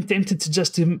I've been tempted to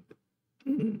just do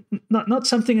not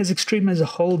something as extreme as a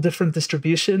whole different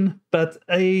distribution, but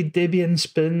a Debian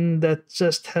spin that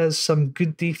just has some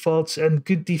good defaults and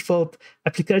good default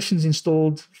applications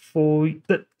installed for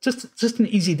that. Just an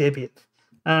easy Debian.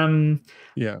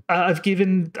 I've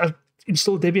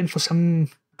installed Debian for some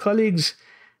colleagues,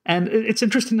 and it's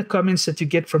interesting the comments that you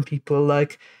get from people.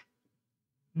 Like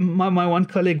my one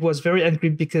colleague was very angry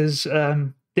because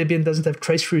Debian doesn't have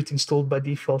traceroute installed by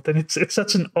default, and it's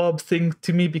such an odd thing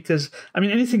to me because I mean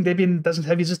anything Debian doesn't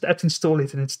have, you just apt install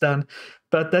it and it's done.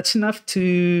 But that's enough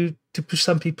to push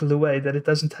some people away that it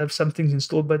doesn't have some things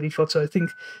installed by default. So I think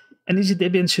an easy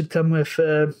Debian should come with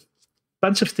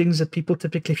bunch of things that people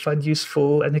typically find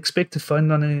useful and expect to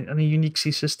find on a unique C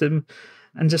system,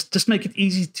 and just make it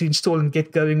easy to install and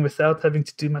get going without having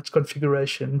to do much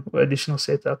configuration or additional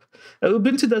setup.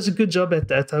 Ubuntu does a good job at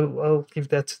that. I'll give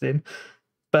that to them.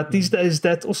 But these days,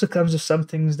 that also comes with some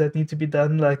things that need to be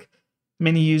done. Like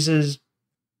many users,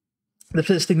 the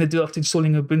first thing they do after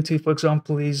installing Ubuntu, for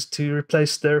example, is to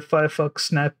replace their Firefox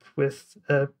Snap with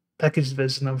a packaged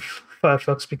version of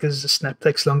Firefox because the Snap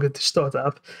takes longer to start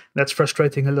up. That's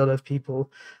frustrating a lot of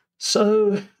people.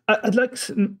 So I'd like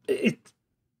to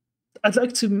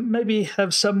maybe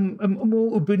have a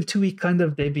more Ubuntu-y kind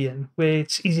of Debian where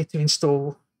it's easy to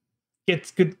install,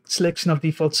 get good selection of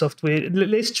default software,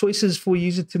 less choices for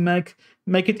user to make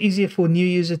it easier for a new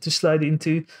user to slide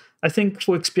into. I think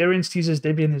for experienced users,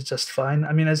 Debian is just fine.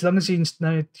 I mean, as long as you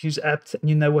know to use apt and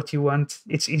you know what you want,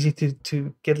 it's easy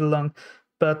to get along.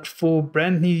 But for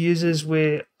brand new users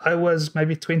where I was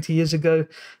maybe 20 years ago,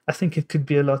 I think it could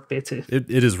be a lot better.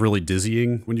 It is really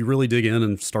dizzying when you really dig in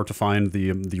and start to find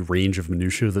the range of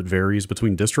minutiae that varies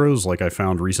between distros. Like I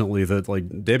found recently that like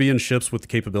Debian ships with the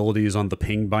capabilities on the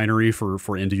ping binary for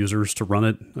end users to run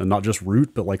it, and not just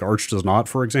root, but like Arch does not,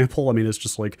 for example. I mean, it's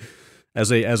just like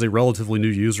as a relatively new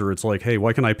user, it's like, hey,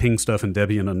 why can I ping stuff in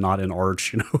Debian and not in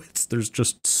Arch? You know, there's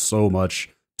just so much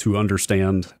to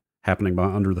understand happening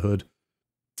under the hood.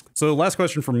 So last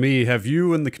question from me, have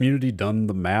you and the community done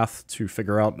the math to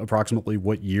figure out approximately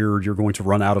what year you're going to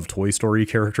run out of Toy Story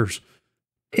characters?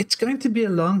 It's going to be a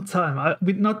long time.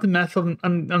 Not the math on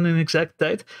an exact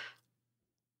date.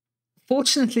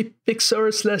 Fortunately,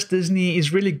 Pixar/Disney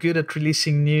is really good at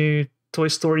releasing new Toy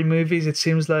Story movies. It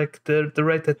seems like the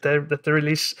rate that the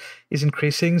release is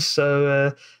increasing.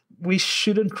 So we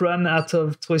shouldn't run out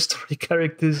of Toy Story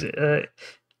characters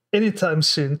anytime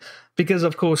soon, because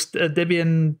of course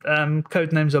Debian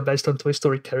code names are based on Toy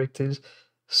Story characters.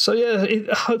 So yeah,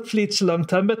 hopefully it's a long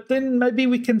time, but then maybe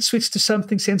we can switch to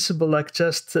something sensible like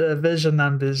just version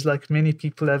numbers, like many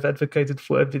people have advocated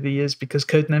for over the years, because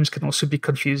code names can also be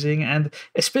confusing, and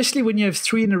especially when you have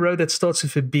 3 in a row that starts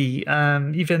with a B.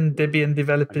 Even Debian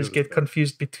developers get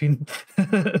confused between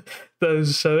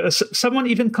those. So someone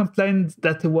even complained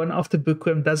that the one after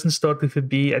Bookworm doesn't start with a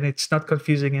B, and it's not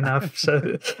confusing enough.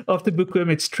 So after Bookworm,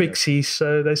 it's Trixie.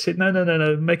 So they said,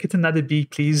 no, make it another B,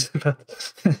 please.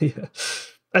 But, yeah.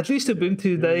 At least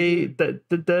Ubuntu,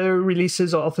 their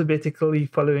releases are alphabetically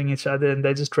following each other, and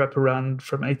they just wrap around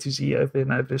from A to Z over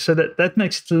and over. So that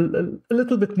makes it a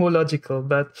little bit more logical,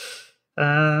 but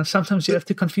sometimes you have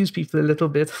to confuse people a little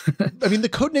bit. I mean, the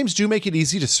code names do make it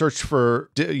easy to search for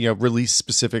release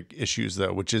specific issues,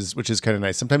 though, which is kind of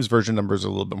nice. Sometimes version numbers are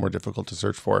a little bit more difficult to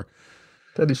search for.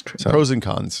 That is true. So, pros and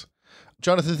cons.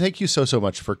 Jonathan, thank you so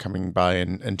much for coming by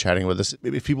and chatting with us.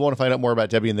 If people want to find out more about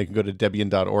Debian, they can go to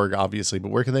debian.org, obviously, but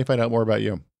where can they find out more about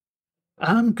you?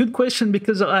 Good question,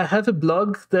 because I have a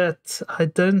blog that I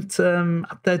don't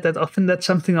update that often. That's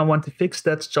something I want to fix.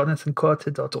 That's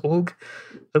jonathancarter.org.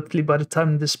 Hopefully by the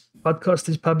time this podcast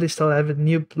is published, I'll have a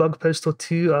new blog post or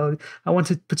two. I want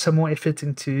to put some more effort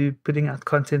into putting out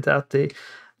content out there.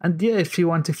 And yeah, if you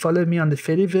want to follow me on the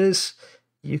Fediverse,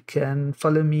 you can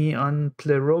follow me on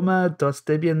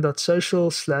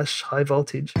pleroma.debian.social/high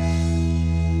voltage.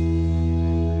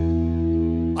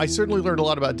 I certainly learned a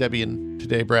lot about Debian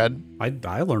today, Brad. I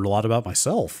learned a lot about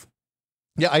myself.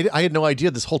 Yeah, I had no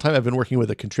idea this whole time I've been working with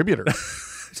a contributor.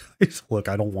 Look,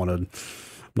 I don't want to, I'm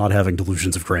not having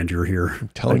delusions of grandeur here. I'm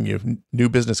telling you, new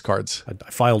business cards. I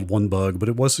filed one bug, but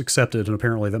it was accepted, and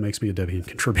apparently that makes me a Debian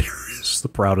contributor. It's the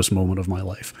proudest moment of my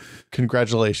life.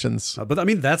 Congratulations. But I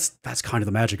mean, that's kind of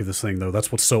the magic of this thing, though.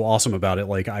 That's what's so awesome about it.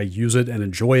 Like, I use it and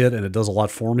enjoy it, and it does a lot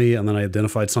for me, and then I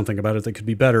identified something about it that could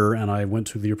be better, and I went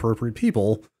to the appropriate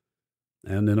people.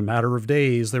 And in a matter of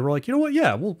days, they were like, you know what?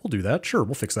 Yeah, we'll do that. Sure,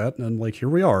 we'll fix that. And like, here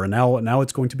we are. And now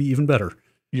it's going to be even better.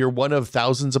 You're one of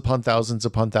thousands upon thousands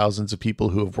upon thousands of people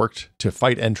who have worked to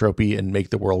fight entropy and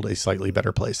make the world a slightly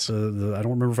better place. I don't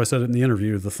remember if I said it in the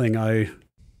interview. The thing I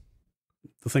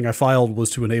filed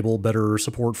was to enable better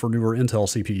support for newer Intel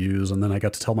CPUs. And then I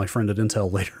got to tell my friend at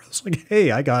Intel later, I was like, hey,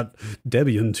 I got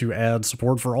Debian to add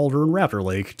support for Alder and Raptor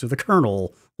Lake to the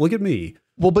kernel. Look at me.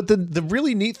 Well, but the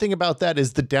really neat thing about that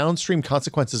is the downstream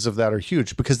consequences of that are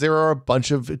huge, because there are a bunch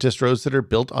of distros that are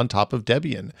built on top of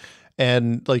Debian.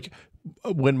 And like,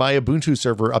 when my Ubuntu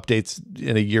server updates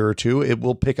in a year or two, it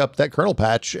will pick up that kernel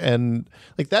patch. And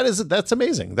like, that's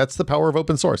amazing. That's the power of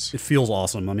open source. It feels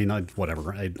awesome. I mean,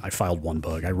 whatever. I filed one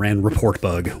bug. I ran report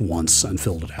bug once and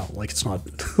filled it out. Like, it's not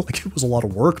like it was a lot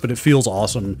of work, but it feels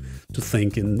awesome to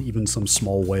think in even some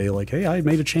small way, like, hey, I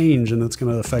made a change and it's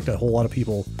going to affect a whole lot of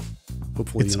people,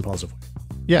 hopefully in a positive way.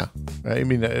 Yeah. I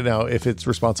mean, now if it's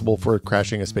responsible for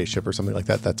crashing a spaceship or something like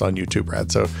that, that's on YouTube,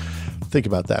 Brad. So think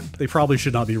about that. They probably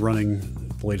should not be running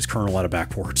the latest kernel out of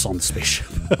backports on the spaceship,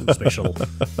 on the space shuttle.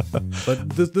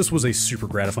 But this was a super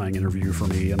gratifying interview for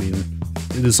me. I mean,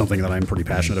 it is something that I'm pretty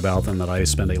passionate about and that I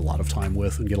spend a lot of time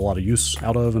with and get a lot of use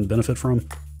out of and benefit from.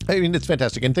 I mean, it's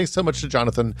fantastic. And thanks so much to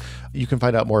Jonathan. You can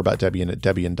find out more about Debian at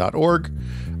debian.org.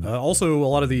 Also, a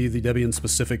lot of the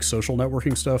Debian-specific social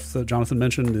networking stuff that Jonathan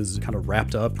mentioned is kind of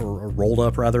wrapped up or rolled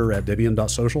up, rather, at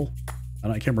debian.social.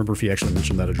 And I can't remember if he actually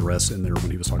mentioned that address in there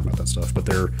when he was talking about that stuff, but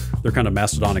they're kind of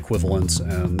Mastodon equivalents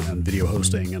and video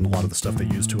hosting and a lot of the stuff they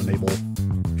use to enable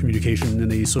communication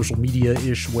in a social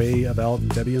media-ish way about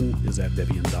Debian is at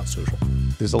debian.social.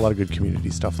 There's a lot of good community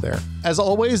stuff there. As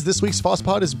always, this week's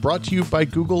FOSSPod is brought to you by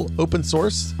Google Open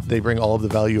Source. They bring all of the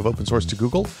value of open source to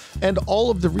Google and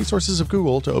all of the resources of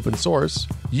Google to open source.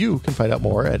 You can find out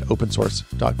more at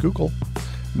opensource.google.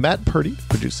 Matt Purdy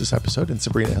produced this episode and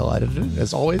Sabrina Hill edited it.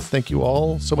 As always, thank you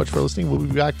all so much for listening. We'll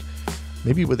be back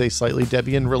maybe with a slightly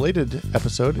Debian-related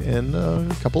episode in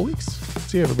a couple of weeks.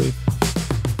 See you, everybody.